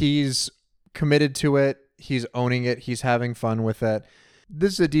 but he's committed to it. He's owning it. He's having fun with it.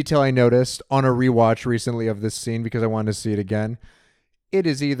 This is a detail I noticed on a rewatch recently of this scene because I wanted to see it again. It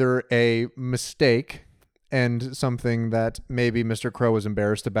is either a mistake and something that maybe Mr. Crow was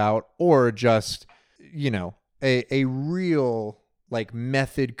embarrassed about, or just, you know, a real like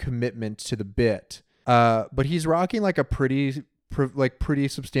method commitment to the bit. But he's rocking like a pretty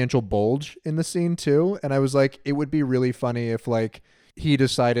substantial bulge in the scene too. And I was like, it would be really funny if like he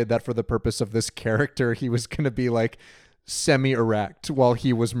decided that for the purpose of this character, he was going to be like semi-erect while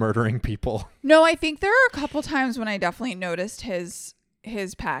he was murdering people. No, I think there are a couple times when I definitely noticed his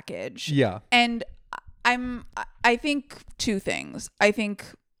package. Yeah. And I think two things. I think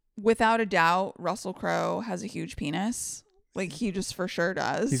without a doubt, Russell Crowe has a huge penis. Like, he just for sure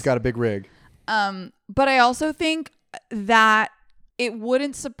does. He's got a big rig. But I also think that it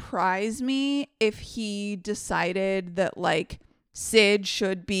wouldn't surprise me if he decided that like Sid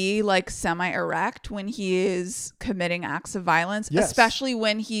should be like semi-erect when he is committing acts of violence, yes. Especially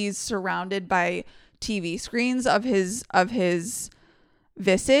when he's surrounded by TV screens of his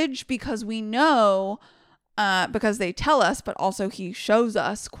visage, because we know, because they tell us, but also he shows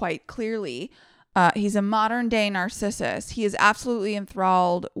us quite clearly, he's a modern day narcissist. He is absolutely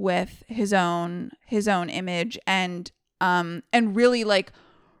enthralled with his own image, and really like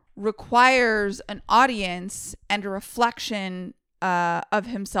requires an audience and a reflection of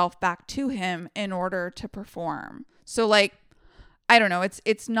himself back to him in order to perform. So like, I don't know,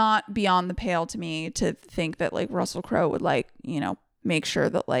 it's not beyond the pale to me to think that like Russell Crowe would like, you know, make sure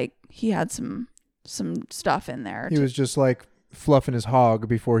that like he had some stuff in there. He was just like fluffing his hog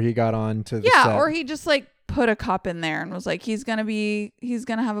before he got on to the set. Or he just like put a cup in there and was like, he's gonna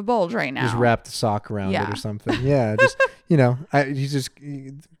have a bulge right now. Just wrapped a sock around Yeah. it or something. Yeah, just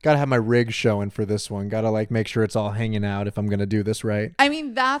you gotta have my rig showing for this one. Gotta like make sure it's all hanging out if I'm gonna do this right. I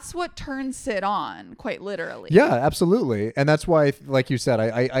mean, that's what turns Sid on, quite literally. Yeah, absolutely. And that's why, like you said,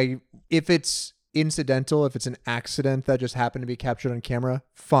 I if it's incidental, if it's an accident that just happened to be captured on camera,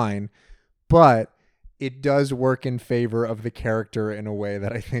 fine. But it does work in favor of the character in a way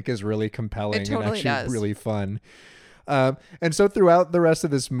that I think is really compelling It totally and actually does. really fun. And so throughout the rest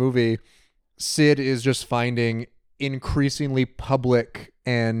of this movie, Sid is just finding increasingly public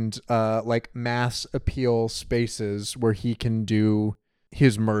and like mass appeal spaces where he can do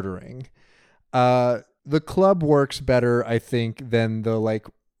his murdering. The club works better, I think, than the like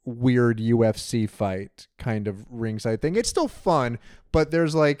weird UFC fight kind of ringside thing. It's still fun, but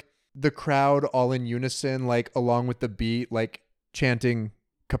there's like the crowd all in unison, like along with the beat, like chanting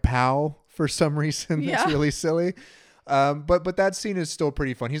kapow for some reason. That's Yeah. really silly. But that scene is still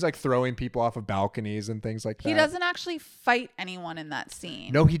pretty fun. He's like throwing people off of balconies and things like that. He doesn't actually fight anyone in that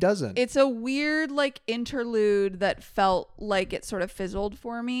scene. No, he doesn't. It's a weird like interlude that felt like it sort of fizzled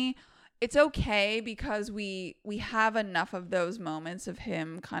for me. It's okay because we have enough of those moments of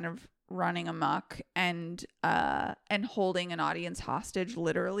him kind of running amok and holding an audience hostage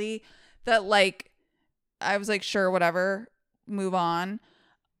literally, that like I was like, sure, whatever, move on.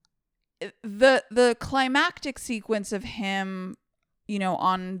 The climactic sequence of him, you know,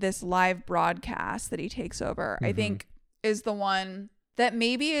 on this live broadcast that he takes over, I think is the one that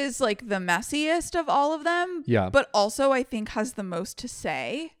maybe is like the messiest of all of them. Yeah. But also I think has the most to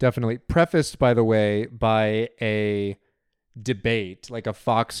say. Definitely. Prefaced, by the way, by a debate, like a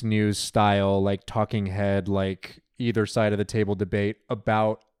Fox News style, like talking head, like either side of the table debate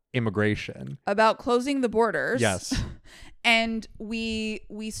about immigration. About closing the borders. Yes. And we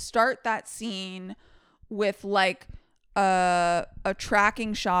start that scene with like a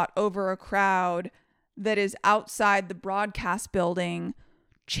tracking shot over a crowd that is outside the broadcast building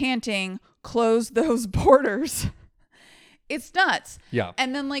chanting, "Close those borders." It's nuts. Yeah.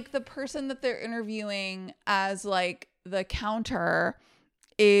 And then like the person that they're interviewing as like the counter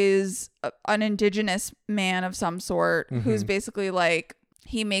is an indigenous man of some sort who's basically like,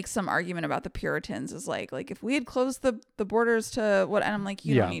 he makes some argument about the Puritans is like if we had closed the borders to what, and I'm like,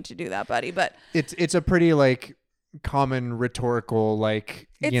 you don't need to do that, buddy. But it's a pretty like common rhetorical, like,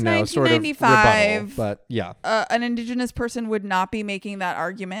 it's you know, sort of 1995. rebuttal, but yeah. An indigenous person would not be making that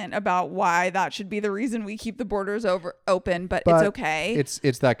argument about why that should be the reason we keep the borders open, but it's okay.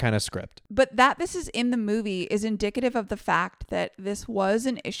 It's that kind of script. But that this is in the movie is indicative of the fact that this was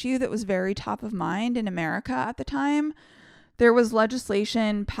an issue that was very top of mind in America at the time. There was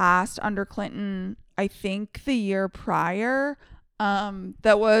legislation passed under Clinton, I think the year prior,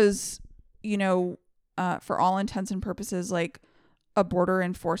 that was, you know, for all intents and purposes, like a border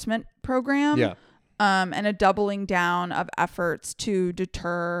enforcement program. Yeah. And a doubling down of efforts to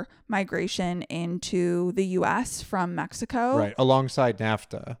deter migration into the U.S. from Mexico. Right. Alongside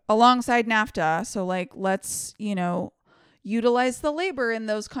NAFTA. So like, let's, you know, utilize the labor in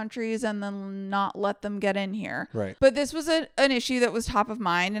those countries and then not let them get in here. Right. But this was an issue that was top of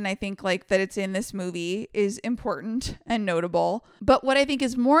mind. And I think like that it's in this movie is important and notable. But what I think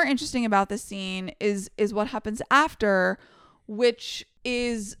is more interesting about this scene is what happens after, which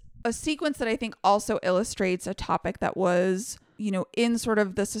is a sequence that I think also illustrates a topic that was, you know, in sort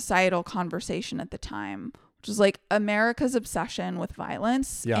of the societal conversation at the time, which is like America's obsession with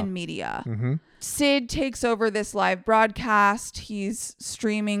violence in media. Mm-hmm. Sid takes over this live broadcast. He's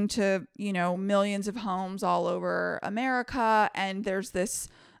streaming to, you know, millions of homes all over America. And there's this,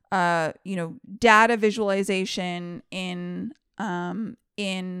 you know, data visualization in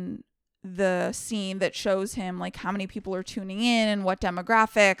the scene that shows him like how many people are tuning in and what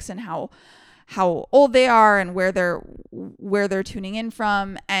demographics and how old they are and where they're tuning in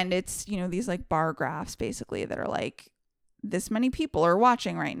from. And it's, you know, these like bar graphs basically that are like, this many people are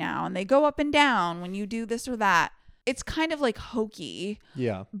watching right now and they go up and down when you do this or that. It's kind of like hokey.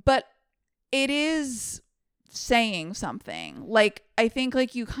 Yeah. But it is saying something. Like, I think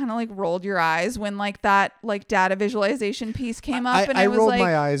like you kind of like rolled your eyes when like that like data visualization piece came up. And I was rolled like,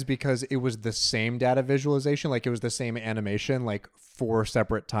 my eyes because it was the same data visualization. Like it was the same animation, like 4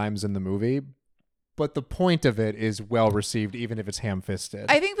 separate times in the movie. But the point of it is well received, even if it's ham-fisted.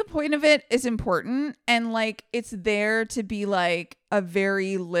 I think the point of it is important, and like it's there to be like a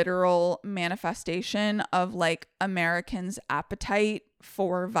very literal manifestation of like Americans' appetite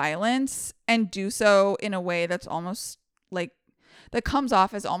for violence, and do so in a way that's almost like that comes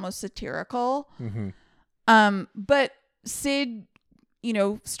off as almost satirical. Mm-hmm. But Sid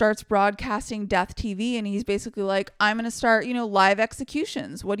starts broadcasting death TV, and he's basically like, I'm going to start, live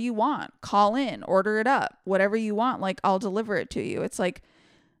executions. What do you want? Call in, order it up, whatever you want. Like, I'll deliver it to you. It's like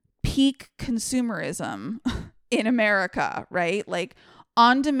peak consumerism in America, right? Like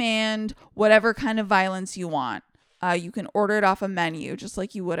on demand, whatever kind of violence you want. You can order it off a menu, just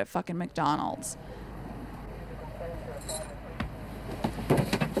like you would at fucking McDonald's.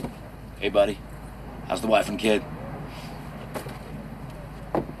 Hey, buddy. How's the wife and kid?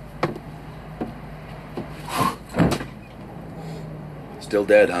 Still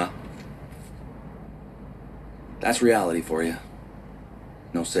dead, huh? That's reality for you.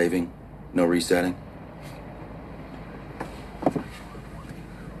 No saving, no resetting.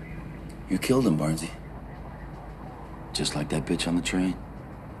 You killed him, Barnesy. Just like that bitch on the train.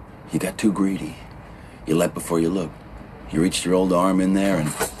 You got too greedy. You leapt before you looked. You reached your old arm in there and...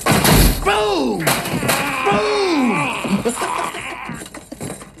 Boom! Boom!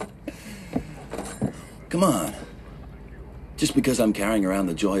 Come on. Just because I'm carrying around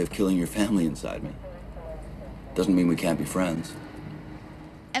the joy of killing your family inside me doesn't mean we can't be friends.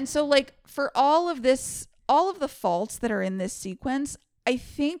 And so, like, for all of this, all of the faults that are in this sequence, I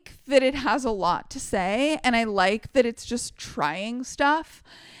think that it has a lot to say, and I like that it's just trying stuff.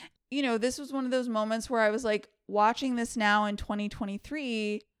 This was one of those moments where I was like watching this now in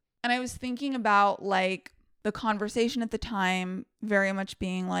 2023, and I was thinking about like the conversation at the time very much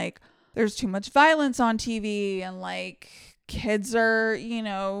being like, there's too much violence on TV, and like kids are,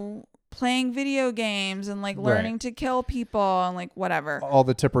 playing video games and like learning to kill people and like whatever. All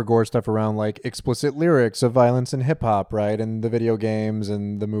the Tipper Gore stuff around like explicit lyrics of violence in hip hop, right? And the video games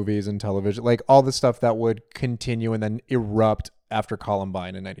and the movies and television, like all the stuff that would continue and then erupt after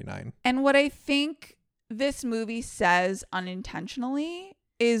Columbine in 99. And what I think this movie says unintentionally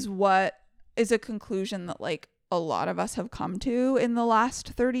is a conclusion that like a lot of us have come to in the last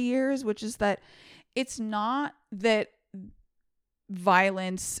 30 years, which is that it's not that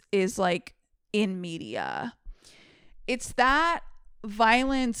violence is like in media. It's that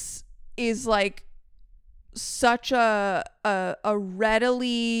violence is like such a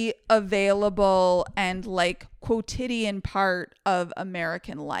readily available and like quotidian part of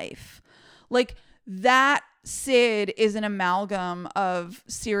American life. Like that Sid is an amalgam of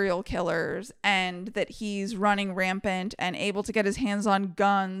serial killers, and that he's running rampant and able to get his hands on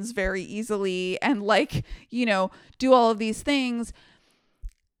guns very easily and like, do all of these things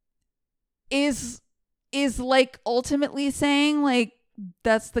is like ultimately saying like,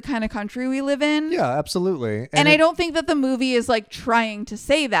 that's the kind of country we live in. Yeah, absolutely. And I don't think that the movie is like trying to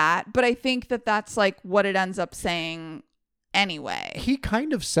say that, but I think that that's like what it ends up saying anyway. He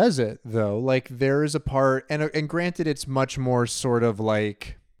kind of says it though. Like there is a part, and granted, it's much more sort of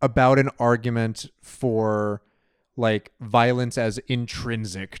like about an argument for like violence as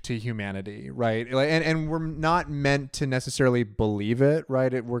intrinsic to humanity, right? Like, and we're not meant to necessarily believe it,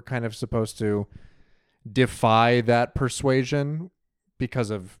 right? We're kind of supposed to defy that persuasion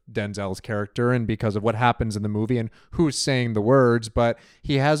because of Denzel's character and because of what happens in the movie and who's saying the words. But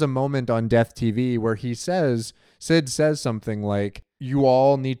he has a moment on Death TV where Sid says something like, you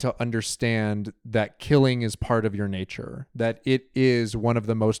all need to understand that killing is part of your nature, that it is one of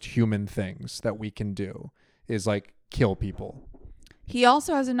the most human things that we can do is like kill people. He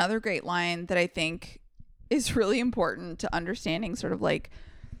also has another great line that I think is really important to understanding sort of like,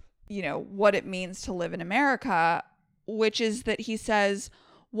 what it means to live in America, which is that he says,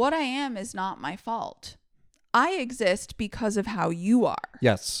 what I am is not my fault. I exist because of how you are.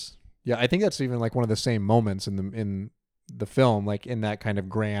 Yes. Yeah, I think that's even like one of the same moments in the film, like in that kind of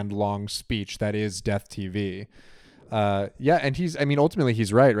grand long speech that is Death TV. Yeah, and ultimately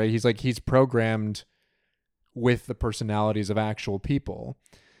he's right? He's programmed with the personalities of actual people.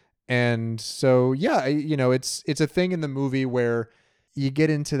 And so, yeah, it's a thing in the movie where you get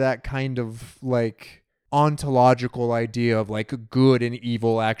into that kind of like ontological idea of like good and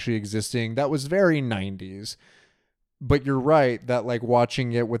evil actually existing. That was very 90s. But you're right that like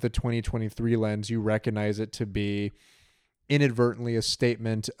watching it with a 2023 lens, you recognize it to be inadvertently a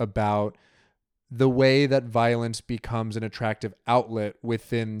statement about the way that violence becomes an attractive outlet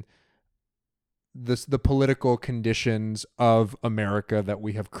within the political conditions of America that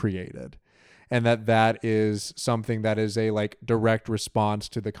we have created. And that is something that is a like direct response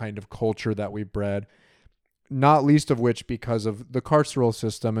to the kind of culture that we bred, not least of which because of the carceral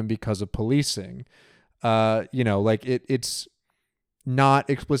system and because of policing. It's not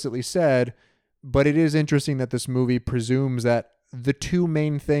explicitly said, but it is interesting that this movie presumes that the two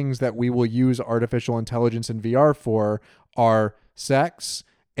main things that we will use artificial intelligence and VR for are sex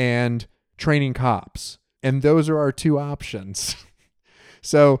and training cops. And those are our two options.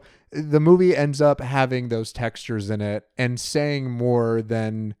 So the movie ends up having those textures in it and saying more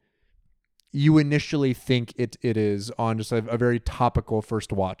than you initially think it is on just a very topical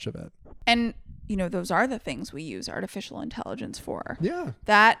first watch of it. And, those are the things we use artificial intelligence for. Yeah.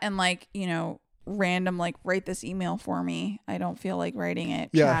 That and random, write this email for me. I don't feel like writing it.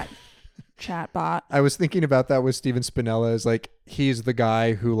 Yeah. Chat bot. I was thinking about that with Steven Spinella is he's the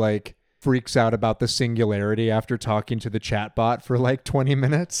guy who freaks out about the singularity after talking to the chatbot for 20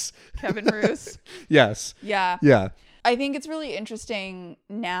 minutes. Kevin Roos. Yes. Yeah. Yeah. I think it's really interesting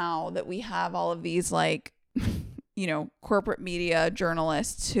now that we have all of these corporate media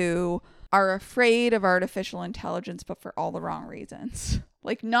journalists who are afraid of artificial intelligence, but for all the wrong reasons.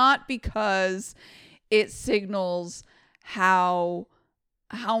 Not because it signals how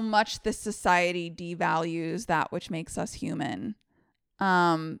much this society devalues that which makes us human.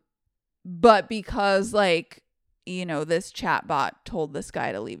 But because this chatbot told this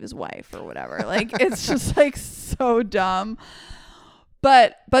guy to leave his wife or whatever. It's just so dumb.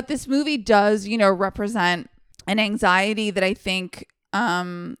 But this movie does, represent an anxiety that I think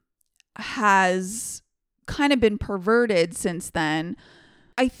has kind of been perverted since then.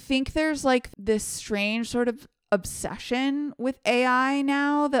 I think there's this strange sort of obsession with AI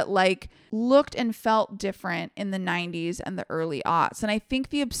now that looked and felt different in the 90s and the early aughts. And I think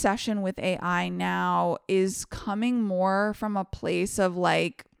the obsession with AI now is coming more from a place of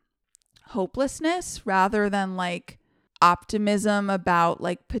hopelessness rather than optimism about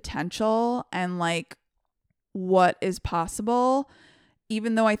potential and what is possible.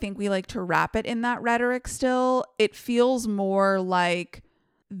 Even though I think we like to wrap it in that rhetoric still, it feels more like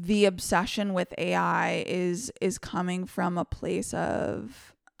the obsession with AI is coming from a place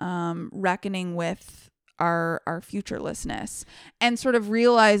of reckoning with our futurelessness and sort of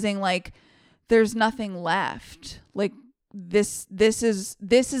realizing there's nothing left. This is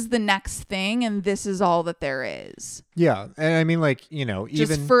the next thing, and this is all that there is. Yeah, and I mean, just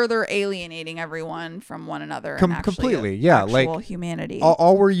even further alienating everyone from one another. And completely, yeah, actual humanity.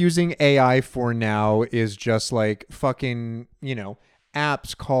 All we're using AI for now is just fucking,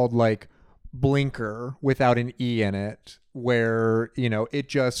 apps called Blinker without an E in it, where it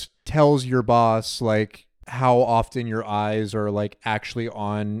just tells your boss how often your eyes are actually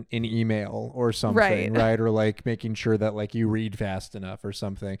on an email or something, right? Or making sure that you read fast enough or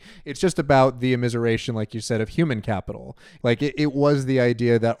something. It's just about the immiseration, like you said, of human capital. It was the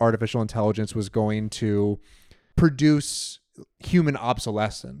idea that artificial intelligence was going to produce human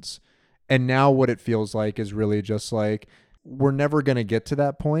obsolescence. And now what it feels like is really just we're never going to get to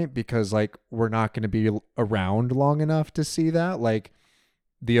that point because we're not going to be around long enough to see that.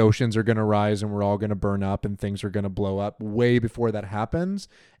 The oceans are going to rise and we're all going to burn up and things are going to blow up way before that happens.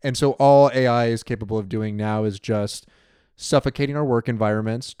 And so all AI is capable of doing now is just suffocating our work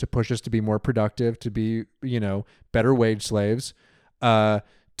environments to push us to be more productive, to be, better wage slaves,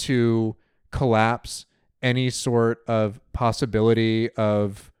 to collapse any sort of possibility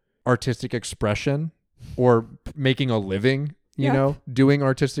of artistic expression or making a living, doing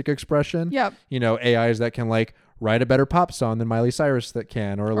artistic expression. Yep. AIs that can write a better pop song than Miley Cyrus that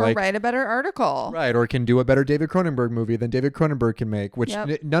can, or write a better article. Right. Or can do a better David Cronenberg movie than David Cronenberg can make, which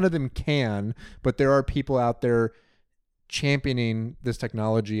none of them can, but there are people out there championing this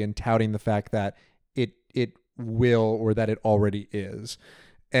technology and touting the fact that it will, or that it already is.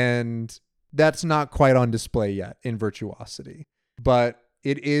 And that's not quite on display yet in Virtuosity, but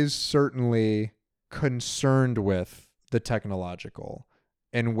it is certainly concerned with the technological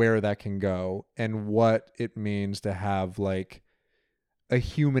and where that can go and what it means to have a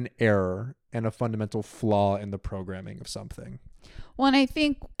human error and a fundamental flaw in the programming of something. Well, and I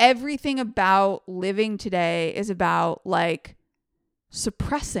think everything about living today is about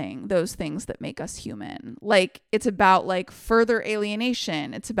suppressing those things that make us human. It's about further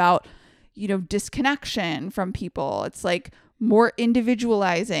alienation. It's about, disconnection from people. It's more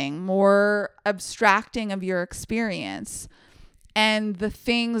individualizing, more abstracting of your experience. And the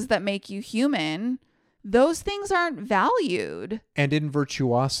things that make you human, those things aren't valued. And in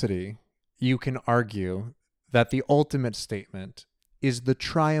Virtuosity, you can argue that the ultimate statement is the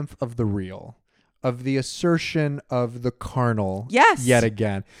triumph of the real, of the assertion of the carnal. Yes. Yet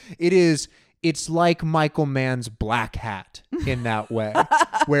again. It's like Michael Mann's Black Hat in that way,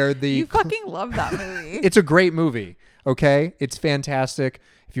 where You fucking love that movie. It's a great movie. Okay. It's fantastic.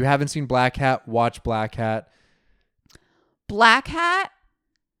 If you haven't seen Black Hat, watch Black Hat. Black Hat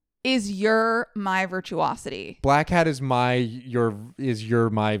is my Virtuosity. Black Hat is my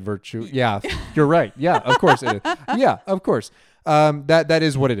virtue. Yeah, you're right. Yeah, of course it is. Yeah, of course. That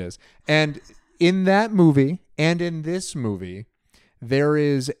is what it is. And in that movie and in this movie, there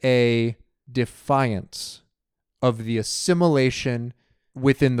is a defiance of the assimilation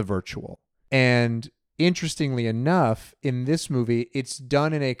within the virtual. And interestingly enough, in this movie, it's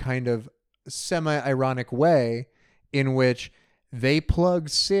done in a kind of semi-ironic way in which they plug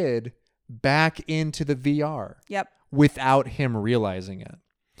Sid back into the VR. Yep. Without him realizing it.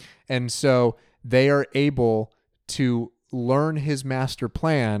 And so they are able to learn his master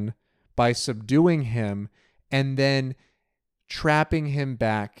plan by subduing him and then trapping him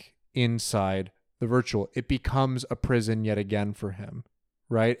back inside the virtual. It becomes a prison yet again for him,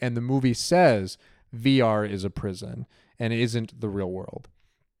 right? And the movie says VR is a prison and it isn't the real world.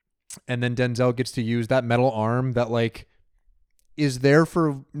 And then Denzel gets to use that metal arm that like is there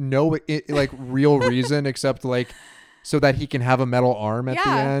for no like real reason except like so that he can have a metal arm at the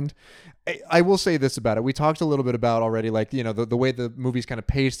end. I will say this about it. We talked a little bit about already, like, you know, the way the movie's kind of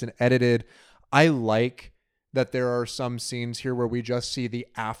paced and edited. I like that there are some scenes here where we just see the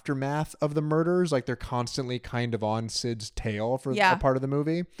aftermath of the murders. Like they're constantly kind of on Sid's tail for a part of the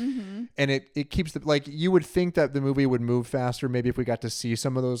movie. Mm-hmm. And it keeps the, like, you would think that the movie would move faster maybe if we got to see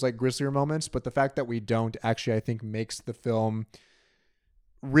some of those like grislier moments. But the fact that we don't actually, I think, makes the film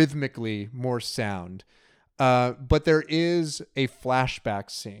rhythmically more sound. But there is a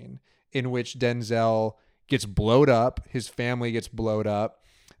flashback scene in which Denzel gets blowed up, his family gets blowed up,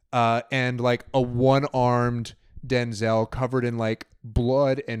 and like a one-armed Denzel covered in like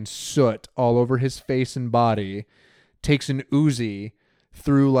blood and soot all over his face and body takes an Uzi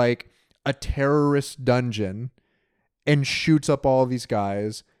through like a terrorist dungeon and shoots up all these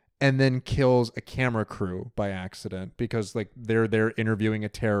guys and then kills a camera crew by accident because like they're interviewing a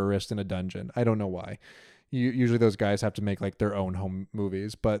terrorist in a dungeon. I don't know why. Usually those guys have to make like their own home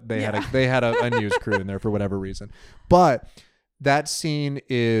movies, but they had a news crew in there for whatever reason. But that scene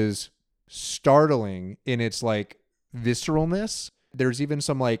is startling in its like visceralness. There's even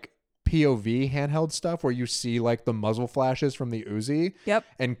some like POV handheld stuff where you see like the muzzle flashes from the Uzi. Yep.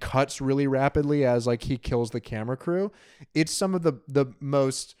 And cuts really rapidly as like he kills the camera crew. It's some of the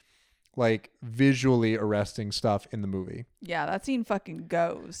most like visually arresting stuff in the movie. Yeah, that scene fucking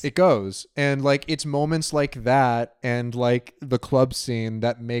goes. It goes. And like it's moments like that and like the club scene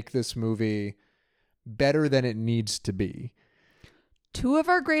that make this movie better than it needs to be. Two of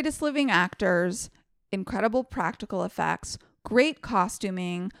our greatest living actors, incredible practical effects, great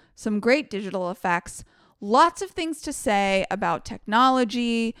costuming, some great digital effects, lots of things to say about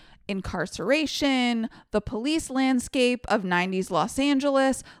technology, incarceration, the police landscape of 90s Los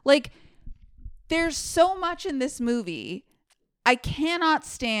Angeles. Like, there's so much in this movie. I cannot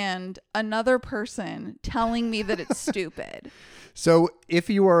stand another person telling me that it's stupid. So if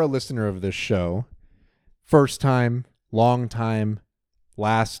you are a listener of this show, first time, long time,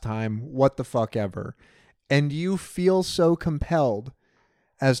 last time, what the fuck ever, and you feel so compelled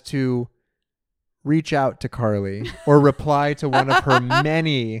as to reach out to Carly or reply to one of her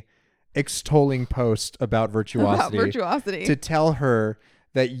many extolling posts about Virtuosity, to tell her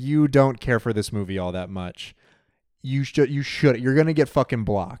that you don't care for this movie all that much, you should. You're going to get fucking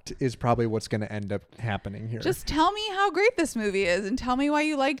blocked is probably what's going to end up happening here. Just tell me how great this movie is and tell me why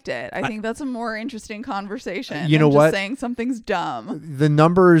you liked it. I think that's a more interesting conversation. You know than what? Just saying something's dumb. The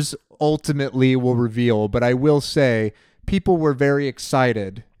numbers ultimately will reveal, but I will say people were very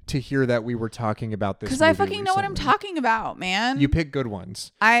excited to hear that we were talking about this movie. Because I fucking know what I'm talking about, man. You pick good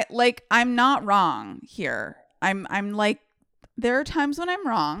ones. I'm not wrong here. I'm like, there are times when I'm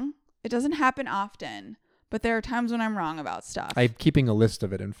wrong. It doesn't happen often, but there are times when I'm wrong about stuff. I'm keeping a list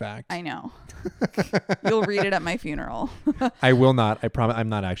of it, in fact. I know. You'll read it at my funeral. I will not. I promise. I'm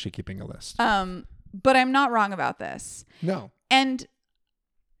not actually keeping a list. But I'm not wrong about this. No. And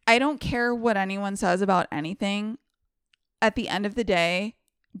I don't care what anyone says about anything. At the end of the day,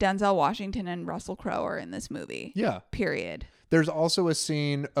 Denzel Washington and Russell Crowe are in this movie. Yeah. Period. There's also a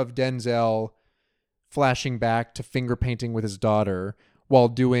scene of Denzel flashing back to finger painting with his daughter while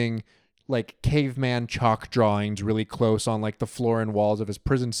doing like caveman chalk drawings really close on like the floor and walls of his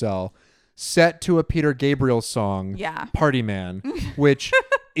prison cell, set to a Peter Gabriel song, Party Man, which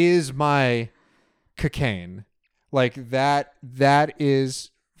is my cocaine. Like that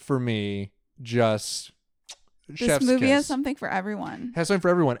is for me just this movie has something for everyone. Has something for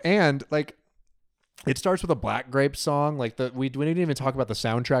everyone. And like it starts with a Black Grape song. Like we didn't even talk about the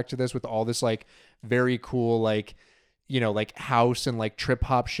soundtrack to this with all this like very cool like, you know, like house and like trip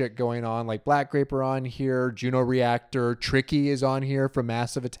hop shit going on. Like Black Grape are on here, Juno Reactor, Tricky is on here from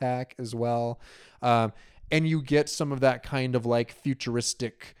Massive Attack as well. And you get some of that kind of like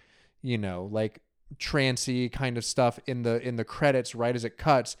futuristic, you know, like trancey kind of stuff in the credits right as it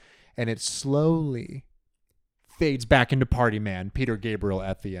cuts, and it slowly fades back into Party Man, Peter Gabriel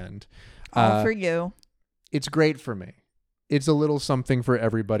at the end. All for you. It's great for me. It's a little something for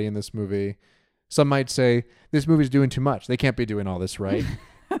everybody in this movie. Some might say this movie's doing too much. They can't be doing all this right.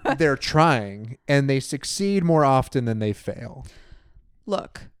 They're trying, and they succeed more often than they fail.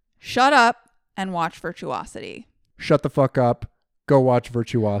 Look, shut up and watch Virtuosity. Shut the fuck up. Go watch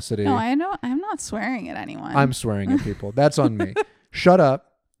Virtuosity. No, I know. I'm not swearing at anyone. I'm swearing at people. That's on me. Shut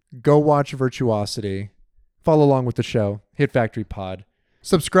up. Go watch Virtuosity. Follow along with the show. Hit Factory Pod.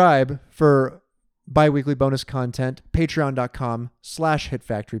 Subscribe for bi-weekly bonus content.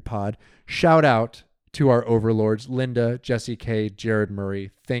 Patreon.com/HitFactoryPod. Shout out to our overlords, Linda, Jesse K, Jared Murray.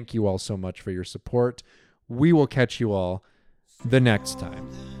 Thank you all so much for your support. We will catch you all the next time.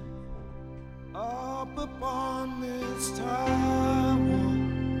 Up upon this tower,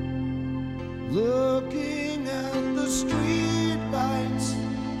 looking at the street lights,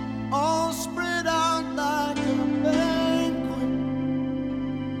 all spread out like a banquet.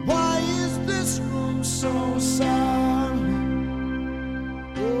 Why is this room so silent?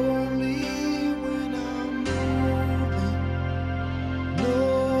 Only when I'm moving,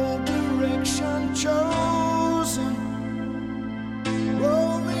 no direction chosen,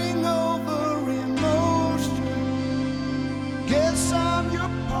 rolling over emotion. Guess I'm your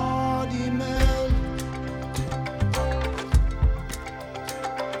party man.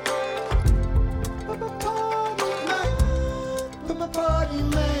 Party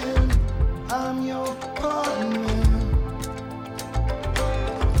man, I'm your party man.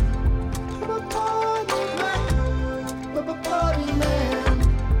 Party man,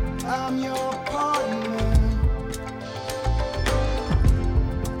 I'm your party man.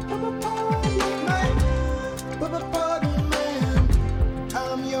 Party man,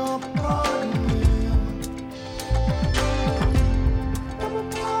 I'm your party man.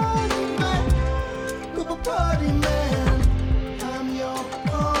 Party man, I'm your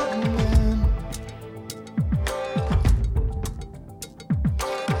party man.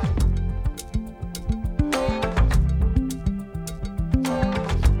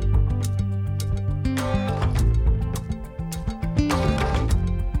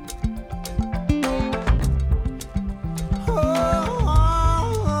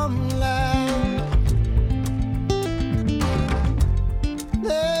 Oh, I'm like,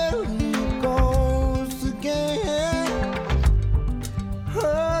 there he goes again,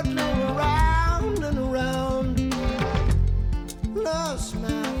 hurtling around and around. Lost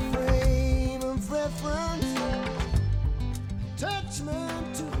my frame of reference,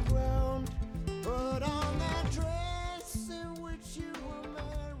 attachment to the ground. Put on that dress in which you were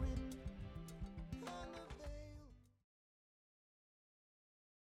married, and the veil.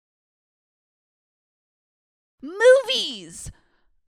 Movies!